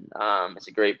 and it's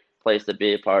a great place to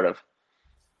be a part of.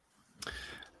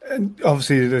 And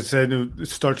obviously, it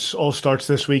starts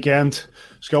this weekend.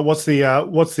 Scott, what's the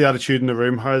attitude in the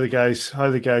room? How are the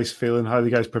guys feeling? How are the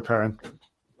guys preparing?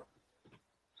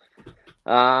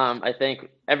 I think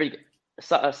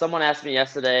someone asked me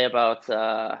yesterday about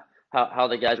how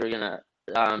the guys were gonna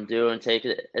do and take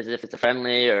it as if it's a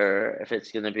friendly or if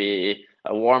it's gonna be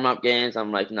a warm up games.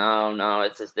 I'm like, no,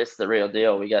 this is the real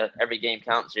deal. We got every game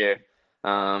counts here.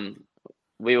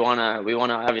 We wanna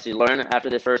obviously learn after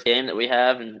this first game that we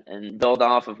have and build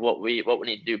off of what we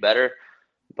need to do better.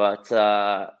 But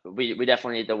we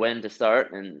definitely need the win to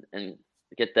start and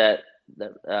get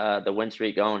the win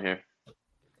streak going here.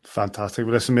 Fantastic.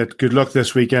 Well, listen, mate, good luck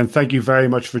this weekend. Thank you very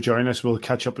much for joining us. We'll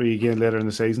catch up with you again later in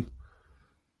the season.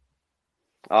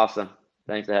 Awesome.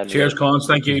 Thanks for having me. Cheers, Collins.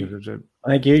 Thank you.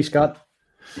 Thank you, Scott.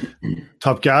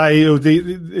 Top guy.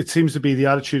 It seems to be the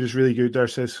attitude is really good there,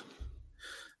 sis.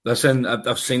 Listen,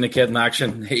 I've seen the kid in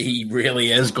action. He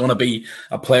really is going to be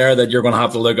a player that you're going to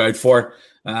have to look out for.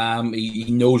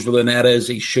 He knows where the net is.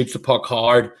 He shoots the puck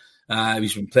hard.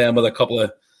 He's been playing with a couple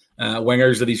of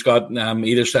wingers that he's got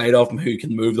either side of him who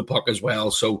can move the puck as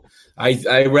well. So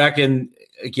I reckon,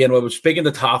 again, I was speaking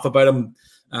to Taff about him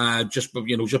just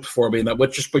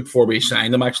before we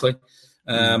signed him, actually.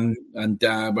 And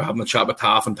we're having a chat with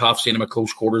Taff, and Taff's seen him at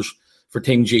close quarters for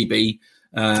Team GB.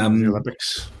 The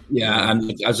Olympics. Yeah,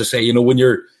 and as I say, he's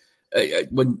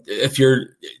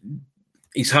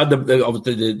had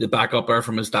the backup there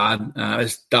from his dad.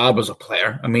 His dad was a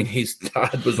player. I mean, his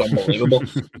dad was unbelievable.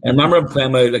 I remember him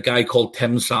playing with a guy called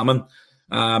Tim Salmon.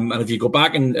 And if you go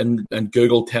back and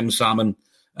Google Tim Salmon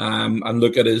and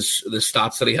look at the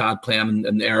stats that he had playing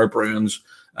in the Air Bruins,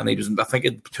 and he was, I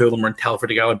think two of them were in Telford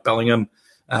together at Bellingham.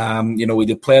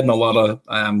 He played in a lot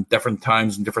of different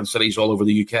towns and different cities all over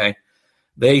the UK.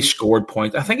 They scored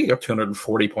points. I think he got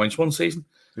 240 points one season.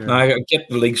 Yeah. Now, I get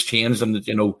the league's changed, and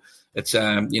it's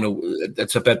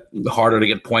it's a bit harder to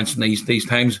get points in these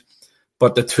times.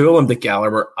 But the two of them together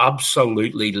were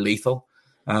absolutely lethal.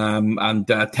 And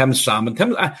Tim Salmon.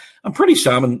 I'm pretty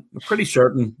certain.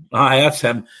 That's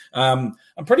him. I'm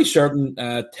pretty certain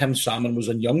Tim Salmon was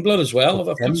in Youngblood as well. If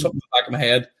I've got something in the back of my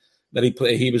head that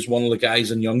he was one of the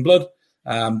guys in Youngblood.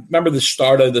 Remember the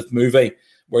start of the movie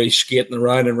where he's skating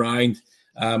around and round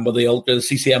with the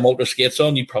CCM Ultra skates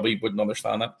on? You probably wouldn't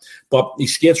understand that, but he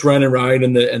skates round and round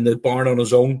in the barn on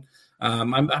his own.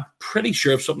 I'm pretty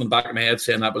sure of something in the back of my head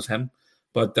saying that was him.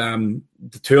 But the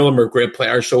two of them are great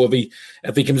players. So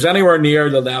if he comes anywhere near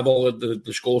the level of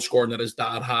the goal scoring that his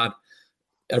dad had,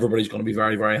 everybody's going to be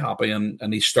very, very happy.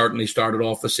 And he started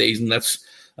off the season. That's,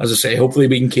 as I say, hopefully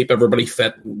we can keep everybody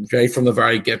fit right from the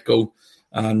very get-go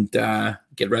and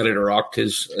get ready to rock.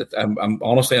 Because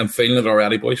I'm feeling it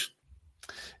already, boys.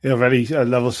 Already a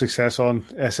level of success on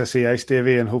SSE Ice,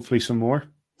 Davey, and hopefully some more.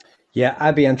 Yeah,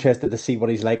 I'd be interested to see what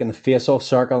he's like in the face-off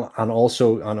circle, and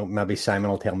also, I know maybe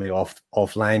Simon will tell me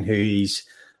offline who he's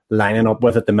lining up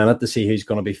with at the minute to see who's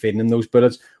going to be feeding him those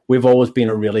bullets. We've always been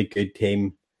a really good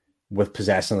team with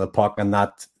possession of the puck, and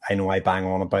that, I know I bang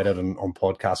on about it on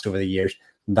podcasts over the years,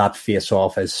 that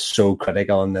face-off is so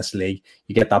critical in this league.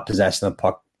 You get that possession of the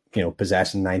puck,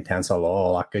 possession 9/10 of law,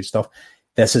 all that good stuff.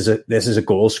 This is a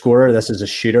goal scorer. This is a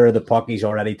shooter of the puck. He's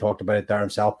already talked about it there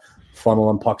himself,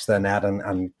 funneling pucks to the net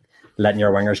and letting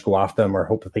your wingers go after them or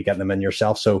hopefully getting them in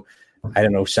yourself. So I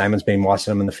don't know, Simon's been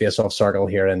watching him in the face-off circle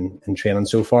here in training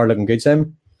so far. Looking good,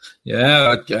 Simon?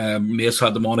 Yeah, Mace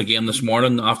had them on again this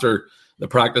morning after the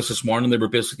practice this morning. They were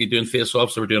basically doing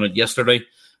face-offs. They were doing it yesterday.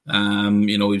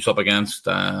 He was up against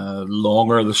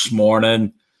Longer this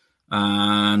morning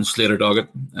and Slater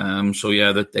Doggett. So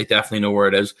yeah, they definitely know where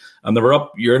it is. And they were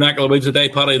up your neck of the woods today,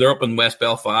 Paddy. They're up in West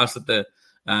Belfast at the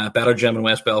Better Gym in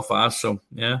West Belfast. So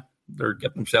yeah, they're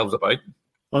getting themselves about.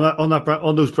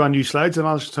 On those brand new slides in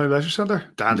Alderstown Leisure Centre.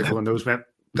 Dan to go on those, mate.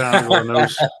 Dan to go on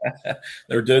those.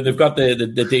 They've got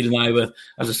the deal now with,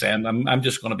 as I say, I'm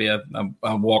just going to be a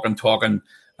walking, talking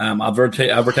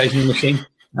advertising machine.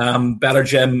 Better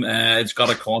Gym. It's got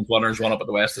a Collins Winners one up at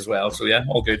the West as well. So yeah,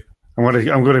 all good. I'm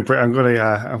going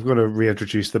to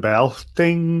reintroduce the bell.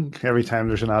 Ding! Every time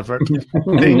there's an advert.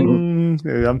 Ding!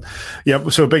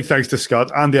 So big thanks to Scott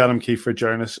and the Adam Keefe for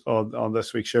joining us on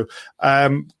this week's show.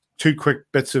 Two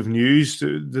quick bits of news.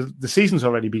 The season's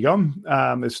already begun.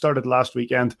 It started last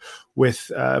weekend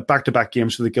with back-to-back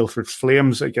games for the Guildford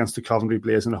Flames against the Coventry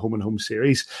Blaze in a home-and-home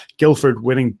series. Guildford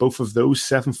winning both of those.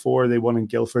 7-4 they won in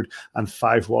Guildford and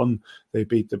 5-1 they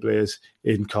beat the Blaze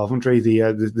in Coventry.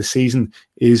 The season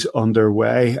is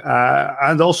underway.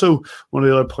 And also, one of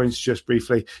the other points just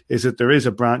briefly is that there is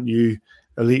a brand new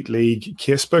Elite League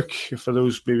casebook. For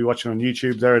those maybe watching on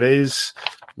YouTube, there it is.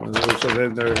 One of those,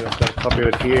 I've got a copy of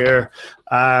it here.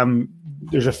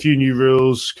 There's a few new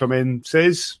rules come in.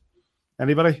 Says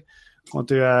anybody want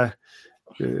to?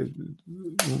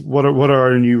 What are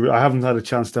our new? I haven't had a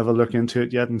chance to have a look into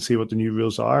it yet and see what the new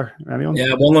rules are. Anyone?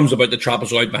 Yeah, one of them's about the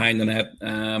trapezoid behind the net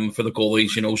for the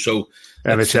goalies. So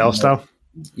NHL style.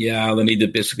 Yeah, they need to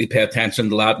basically pay attention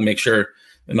to that and make sure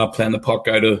they're not playing the puck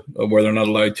out of where they're not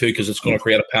allowed to, because it's going to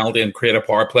create a penalty and create a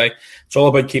power play. It's all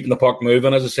about keeping the puck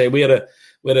moving. As I say, we had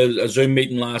a Zoom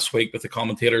meeting last week with the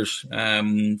commentators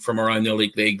from around the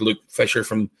Elite League. Luke Fisher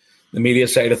from the media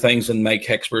side of things and Mike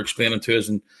Hicks were explaining to us,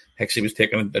 and Hicksy was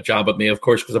taking a jab at me, of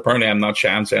course, because apparently I'm not shy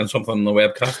and saying something on the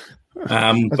webcast.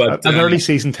 But an early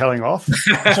season telling off.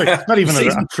 Sorry, not even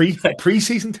a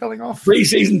pre-season telling off.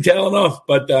 Pre-season telling off,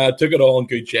 but took it all in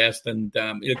good jest. And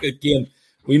again,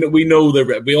 we know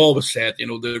that we always said,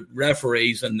 the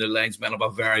referees and the linesmen have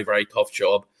a very, very tough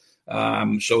job.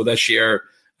 So this year,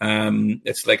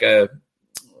 it's like a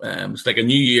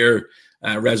New Year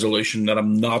resolution that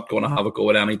I'm not going to have a go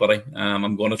at anybody.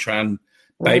 I'm going to try and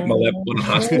bite my lip when it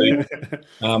has to.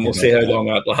 We'll see how long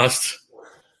that lasts.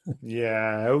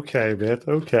 Yeah, okay, mate.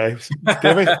 Okay.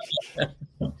 David?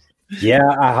 Yeah,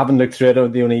 I haven't looked through it.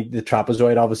 The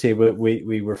trapezoid, obviously,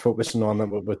 we were focusing on that,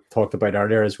 what we talked about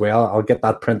earlier as well. I'll get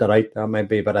that printed out. That might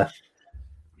be a bit of,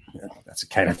 that's the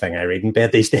kind of thing I read in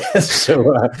bed these days. So,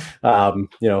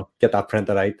 get that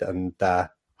printed out and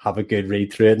have a good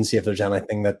read through it and see if there's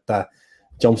anything that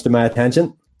jumps to my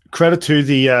attention. Credit to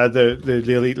the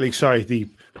Elite League, the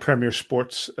Premier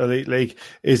Sports Elite League,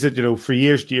 is that, for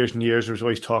years and years, there's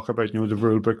always talk about, the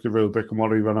rule book and what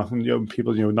do we run off, and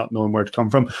people, not knowing where to come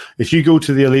from. If you go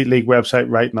to the Elite League website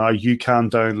right now, you can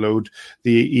download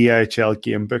the EIHL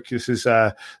game book. This is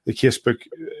the casebook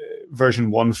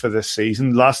version 1 for this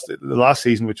season. The last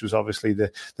season, which was obviously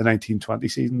the 1920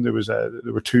 season, there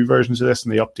were 2 versions of this,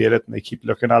 and they update it and they keep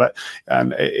looking at it.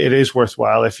 And it is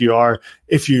worthwhile if you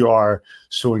are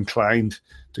so inclined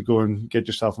to go and get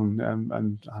yourself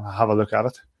and have a look at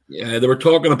it. Yeah, they were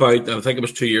talking about, I think it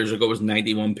was 2 years ago, it was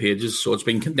 91 pages. So it's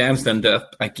been condensed into,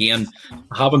 again,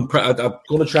 I'm going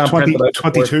to try and print it out.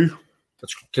 22.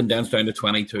 It's condensed down to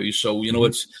 22. So,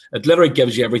 it literally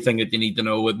gives you everything that you need to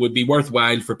know. It would be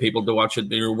worthwhile for people to watch it.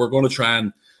 We're going to try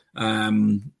and,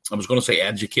 I was going to say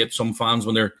educate some fans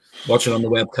when they're watching on the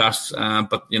webcasts.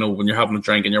 But, when you're having a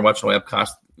drink and you're watching a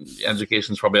webcast,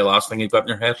 education is probably the last thing you've got in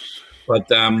your head.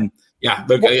 But, yeah,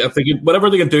 look, I think whatever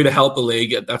they can do to help the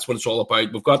league, that's what it's all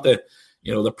about. We've got the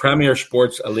Premier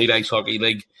Sports Elite Ice Hockey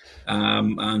League,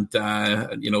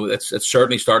 it's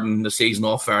certainly starting the season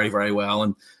off very, very well.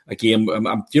 And again,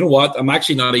 you know what? I'm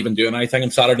actually not even doing anything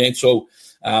on Saturday night. So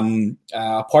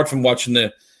apart from watching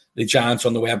the Giants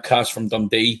on the webcast from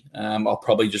Dundee, I'll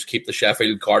probably just keep the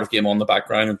Sheffield Cardiff game on the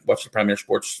background and watch the Premier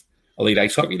Sports Elite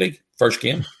Ice Hockey League first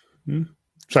game.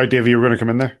 Sorry, Davey, you were going to come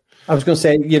in there. I was going to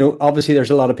say, obviously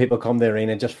there's a lot of people come to the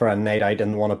arena just for a night out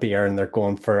and want a beer and they're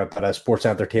going for a bit of sports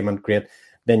entertainment. Great.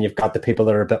 Then you've got the people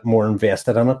that are a bit more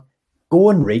invested in it.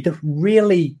 Go and read it.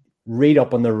 Really read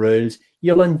up on the rules.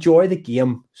 You'll enjoy the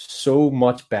game so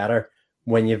much better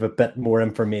when you have a bit more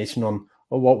information on,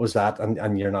 what was that?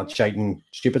 And you're not shouting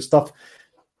stupid stuff.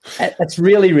 It's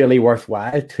really, really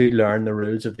worthwhile to learn the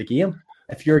rules of the game.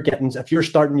 If you're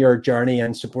starting your journey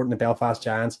and supporting the Belfast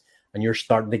Giants and you're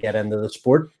starting to get into the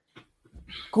sport,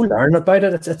 go learn about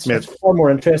it. It's far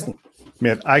more interesting.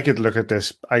 Mate, I could look at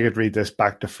this. I could read this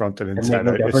back to front and inside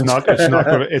out.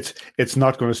 It's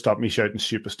not going to stop me shouting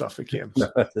stupid stuff at games.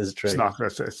 No, that is true. It's not going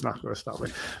to stop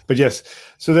me. But yes,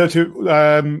 so there too.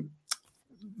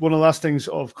 One of the last things,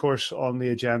 of course, on the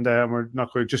agenda, and we're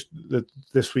not going to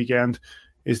this weekend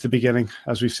is the beginning,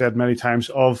 as we've said many times,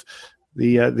 of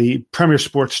the Premier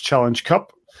Sports Challenge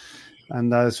Cup.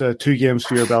 And there's 2 games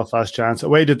for your Belfast Giants.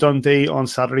 Away to Dundee on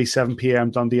Saturday, 7 p.m,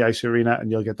 Dundee Ice Arena,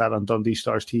 and you'll get that on Dundee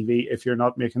Stars TV if you're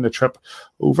not making the trip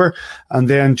over. And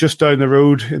then just down the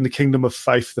road in the Kingdom of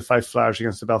Fife, the Fife Flyers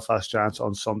against the Belfast Giants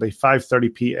on Sunday,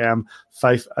 5:30 p.m,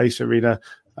 Fife Ice Arena.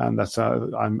 And that's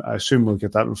I assume we'll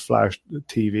get that on Flyers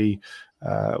TV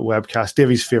webcast.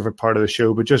 Davey's favourite part of the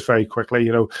show, but just very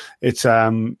quickly, it's...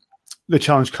 the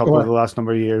Challenge Cup over the last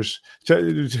number of years.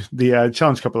 The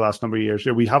Challenge Cup of the last number of years.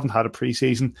 We haven't had a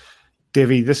pre-season.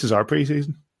 Davey, this is our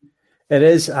pre-season. It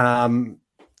is.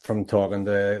 From talking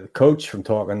to the coach, from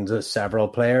talking to several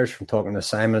players, from talking to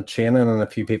Simon at training and a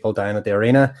few people down at the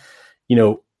arena,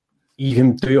 you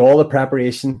can do all the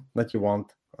preparation that you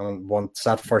want. And once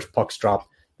that first puck's dropped,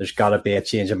 there's got to be a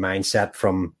change of mindset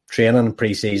from training and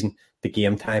pre-season to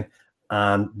game time.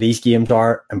 And these games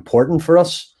are important for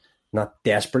us. Not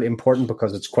desperately important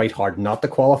because it's quite hard not to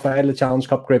qualify in the Challenge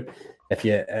Cup group if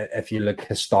you look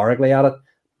historically at it.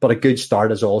 But a good start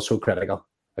is also critical.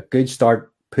 A good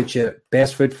start puts you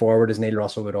best foot forward, as Neil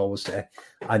Russell would always say.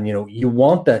 And you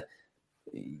want to.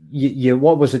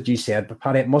 What was it you said? But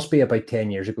Paddy, it must be about 10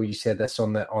 years ago. You said this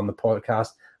on the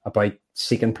podcast about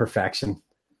seeking perfection,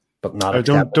 but not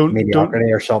mediocrity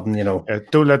or something.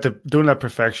 Don't let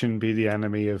perfection be the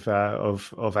enemy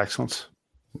of excellence.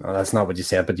 No, that's not what you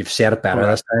said, but you've said it better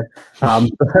this time.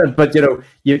 But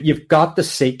you've got to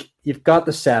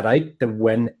set out to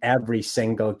win every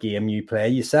single game you play.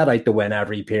 You set out to win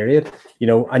every period,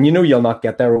 and you'll not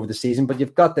get there over the season, but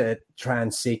you've got to try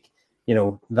and seek,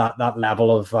 that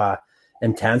level of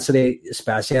intensity,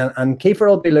 especially. And Kiefer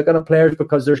will be looking at players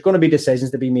because there's going to be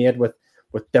decisions to be made with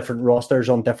different rosters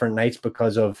on different nights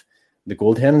because of the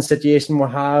goaltending situation we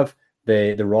have.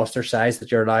 The roster size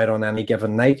that you're allowed on any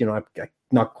given night. I'm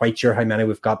not quite sure how many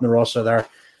we've got in the roster there,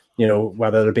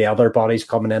 whether there'll be other bodies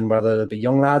coming in, whether there'll be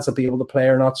young lads that'll be able to play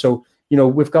or not. So,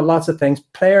 we've got lots of things.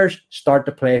 Players start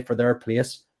to play for their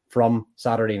place from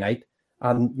Saturday night.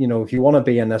 And, if you want to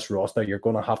be in this roster, you're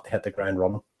going to have to hit the ground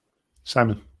running.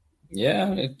 Simon.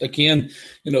 Yeah, again,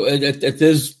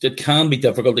 it can be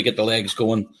difficult to get the legs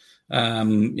going.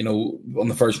 On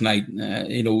the first night,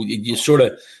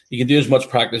 you can do as much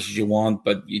practice as you want,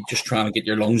 but you're just trying to get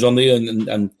your lungs on you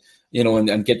and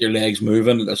get your legs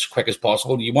moving as quick as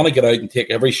possible. You want to get out and take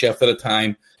every shift at a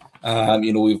time.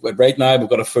 Right now we've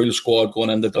got a full squad going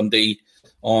into Dundee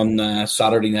on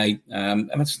Saturday night,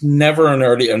 and it's never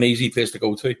an easy place to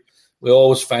go to. We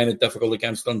always find it difficult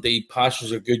against Dundee. Pash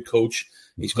is a good coach.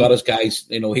 He's got his guys.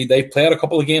 They've played a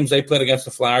couple of games. They played against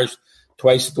the Flyers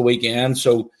twice at the weekend,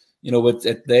 so.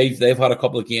 They've had a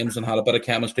couple of games and had a bit of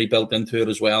chemistry built into it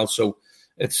as well. So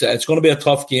it's going to be a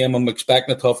tough game. I'm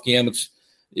expecting a tough game.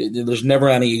 There's never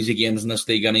any easy games in this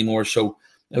league anymore. So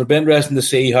it'll be interesting to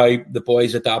see how the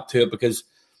boys adapt to it because,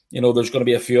 there's going to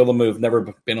be a few of them who've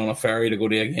never been on a ferry to go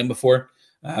to a game before.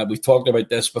 We've talked about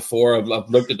this before.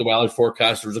 I've looked at the weather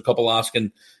forecast. There's a couple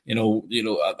asking, I know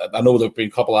there've been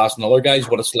a couple asking other guys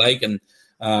what it's like and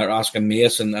asking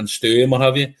Mace and Stu and what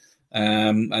have you.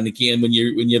 And again, when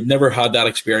you've never had that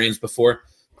experience before,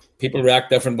 people react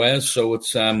different ways. So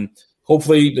it's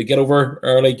hopefully they get over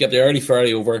early, get the early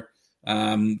ferry over,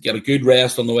 get a good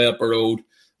rest on the way up the road,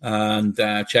 and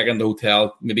check in the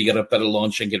hotel, maybe get a bit of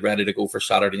lunch and get ready to go for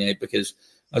Saturday night. Because,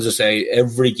 as I say,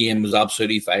 every game was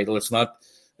absolutely vital. It's not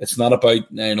about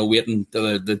waiting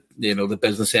to the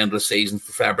business end of the season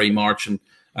for February, March, and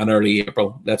early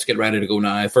April. Let's get ready to go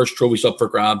now. First trophy's up for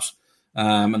grabs,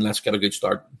 and let's get a good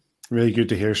start. Really good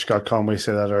to hear Scott Conway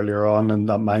say that earlier on, and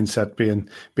that mindset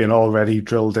being already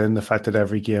drilled in, the fact that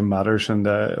every game matters. And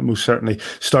most certainly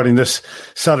starting this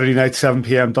Saturday night, 7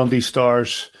 p.m, Dundee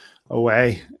Stars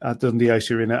away at Dundee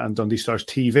Ice Arena and Dundee Stars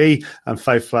TV, and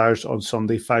Five Flyers on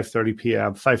Sunday, 5:30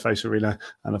 p.m, Five Ice Arena,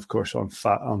 and of course on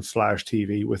Flyers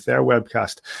TV with their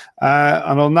webcast.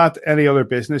 And on that, any other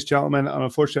business, gentlemen? And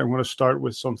unfortunately, I'm going to start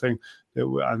with something that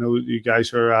I know you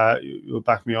guys you'll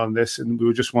back me on this, and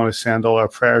we just want to send all our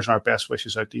prayers and our best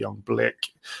wishes out to young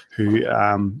Blake, who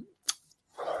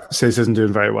says isn't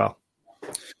doing very well.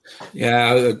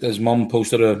 Yeah, his mum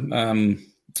posted a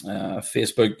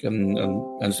Facebook and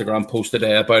Instagram post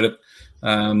today about it.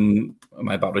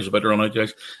 My battery's about to run out,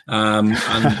 guys. And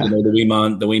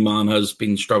the wee man has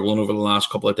been struggling over the last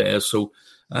couple of days. So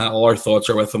all our thoughts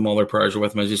are with him, all our prayers are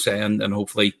with him, as you say, and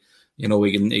hopefully, he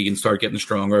can start getting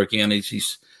stronger again. I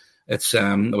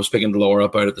was speaking to Laura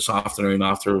about it this afternoon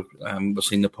after we've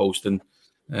seen the post, and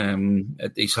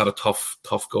he's had a tough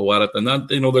go at it. And that,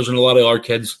 there's a lot of our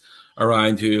kids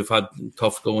around who have had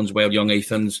tough goings. Well, young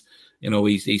Ethan's,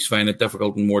 he's finding it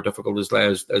difficult and more difficult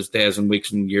as days and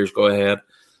weeks and years go ahead.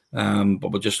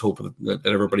 But we'll just hope that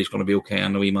everybody's going to be okay,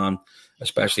 and the wee man,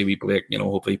 especially wee Blake,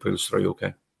 hopefully he pulls through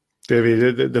okay.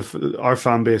 Davey, our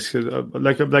fan base,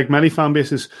 like many fan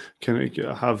bases, can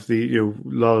have the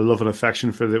lot of love and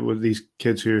affection for these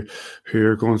kids who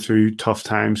are going through tough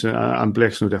times, and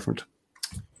Blake's no different.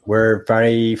 We're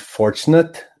very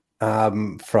fortunate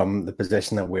from the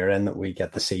position that we're in, that we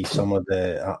get to see some of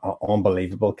the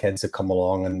unbelievable kids that come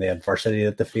along and the adversity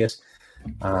that they face.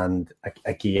 And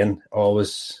again,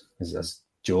 always, as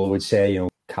Joel would say,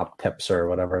 cap tips or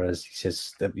whatever it is, he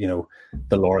says that,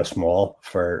 the Laura Small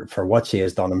for what she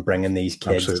has done in bringing these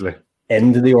kids Absolutely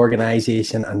into the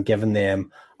organisation and giving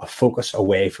them a focus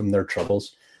away from their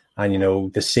troubles.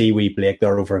 And, to see wee Blake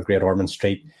there over in Great Ormond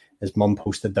Street, his mum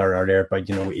posted there earlier about,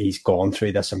 he's gone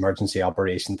through this emergency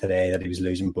operation today, that he was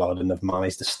losing blood, and they've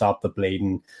managed to stop the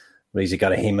bleeding. But he's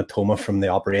got a hematoma from the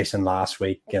operation last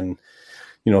week, and,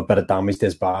 a bit of damage to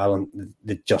his bowel, and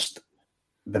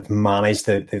they've managed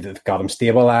to, they've got him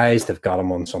stabilised, they've got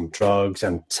him on some drugs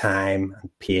and time and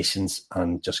patience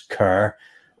and just care.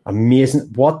 Amazing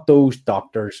what those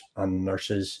doctors and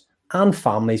nurses and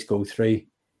families go through,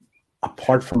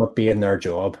 apart from it being their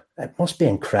job. It must be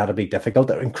incredibly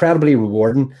difficult, incredibly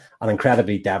rewarding, and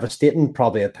incredibly devastating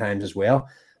probably at times as well.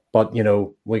 But,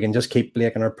 we can just keep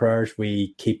Blake in our prayers.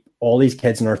 We keep all these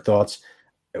kids in our thoughts.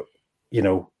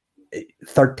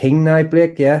 13 now,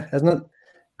 Blake, yeah, isn't it?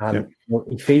 And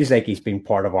he feels like he's been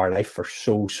part of our life for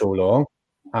so long.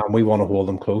 And we want to hold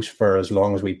him close for as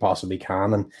long as we possibly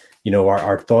can. And,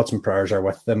 our thoughts and prayers are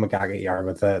with the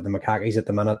Macackies at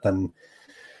the minute. And,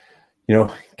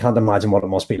 can't imagine what it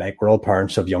must be like. We're all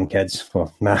parents of young kids.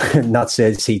 Well, not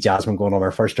to see Jasmine going on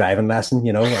her first driving lesson,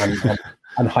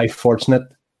 and how fortunate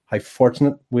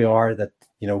we are that,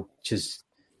 she's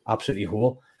absolutely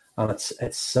whole. And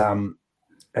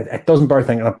it doesn't bear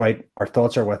thinking about. Our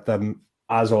thoughts are with them,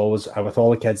 as always, with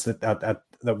all the kids that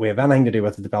we have anything to do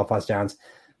with at the Belfast Giants.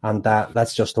 And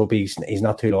let's just hope he's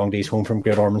not too long. He's home from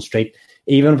Great Ormond Street,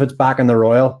 even if it's back in the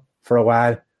Royal for a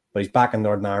while. But he's back in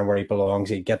Northern Ireland where he belongs.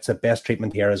 He gets the best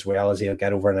treatment here as well as he'll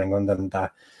get over in England. And I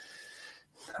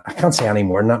can't say any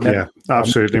more than that, mate. Yeah,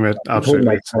 absolutely, mate.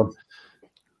 Absolutely.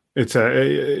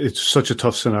 It's such a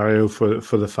tough scenario for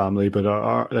the family, but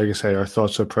like I say, our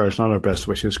thoughts, our prayers, and our best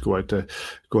wishes go out to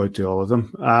all of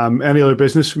them. Any other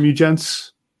business from you,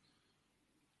 gents?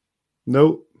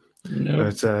 No.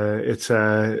 It's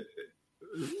an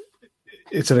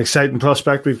exciting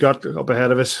prospect we've got up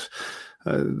ahead of us.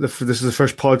 This is the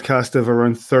first podcast of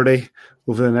around 30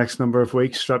 over the next number of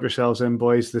weeks. Strap yourselves in,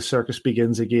 boys. The circus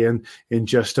begins again in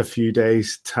just a few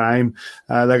days' time.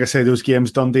 Like I say, those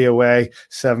games, Dundee away,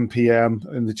 7 p.m.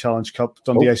 in the Challenge Cup,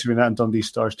 Dundee Ice Arena and Dundee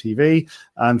Stars TV,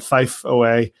 and Fife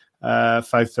away,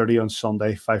 5:30 on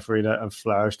Sunday, Fife Arena and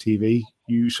Flyers TV.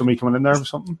 Somebody coming in there with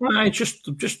something?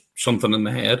 Just something in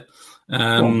the head.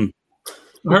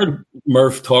 I heard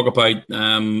Murph talk about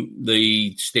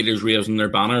the Steelers raising their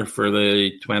banner for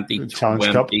the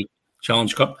 2020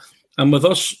 Challenge Cup. And with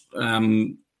us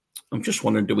I'm just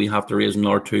wondering, do we have to raise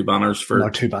another 2 banners for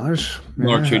Another 2 banners?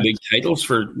 another 2 league titles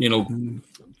for,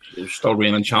 still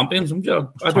reigning champions? I don't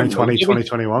 2020, know.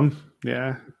 2021.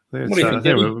 Yeah. What do you think,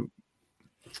 David?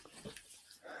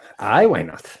 Why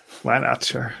not? Why not,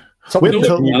 sure. Wait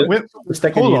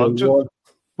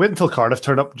until Cardiff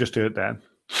turn up, just do it then.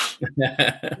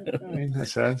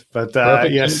 That's it. But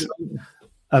yes,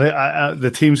 and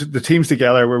the teams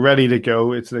together, we're ready to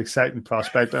go. It's an exciting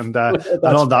prospect, and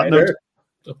on that note,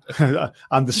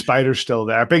 and the Spider's still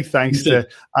there. Big thanks to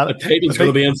the title's going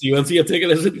to be Incy Wincy. I take it,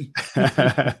 is it?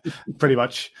 Pretty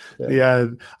much. Yeah.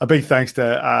 A big thanks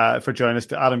to for joining us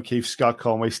to Adam Keefe, Scott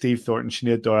Conway, Steve Thornton,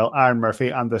 Sinead Doyle, Aaron Murphy,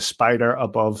 and the Spider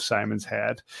above Simon's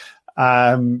head.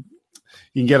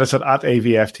 You can get us at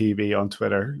AVFTV on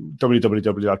Twitter,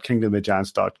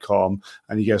 www.kingdomofgiants.com,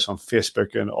 and you get us on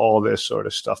Facebook and all this sort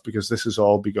of stuff, because this has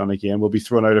all begun again. We'll be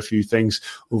throwing out a few things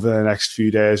over the next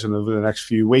few days and over the next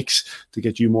few weeks to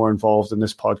get you more involved in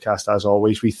this podcast. As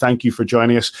always, we thank you for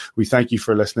joining us. We thank you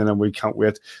for listening, and we can't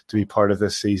wait to be part of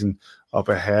this season up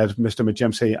ahead. Mr.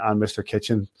 Majimsey and Mr.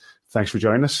 Kitchen, thanks for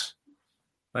joining us.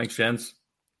 Thanks, gents.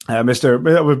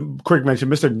 Quick mention,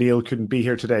 Mr. Neil couldn't be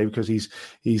here today because he's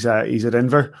at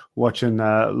Inver watching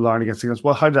Larne against England.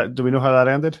 Well, do we know how that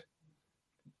ended?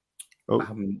 I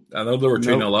know they were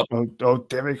 2-0 up. Oh,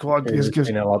 David, come on.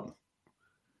 3-0 up.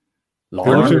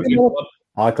 Larne.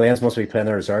 Glens must be playing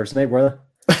the reserves tonight, were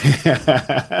they?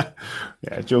 Yeah,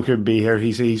 Joe couldn't be here.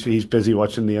 He's busy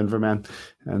watching the Inver men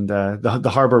and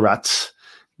the Harbour Rats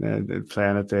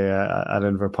playing at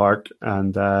Inver Park,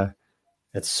 and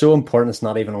it's so important it's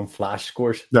not even on flash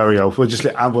scores. There we go. We'll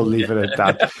leave it at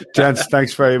that. Gents,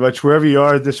 thanks very much. Wherever you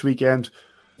are this weekend,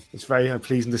 it's very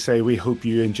pleasing to say we hope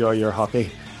you enjoy your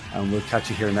hockey, and we'll catch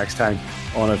you here next time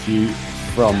on A View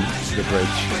from the Bridge.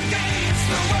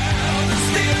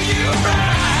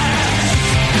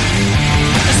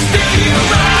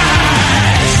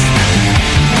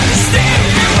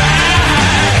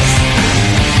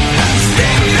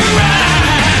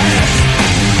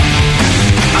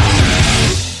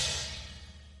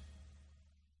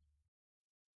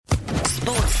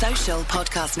 Sports Social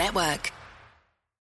Podcast Network.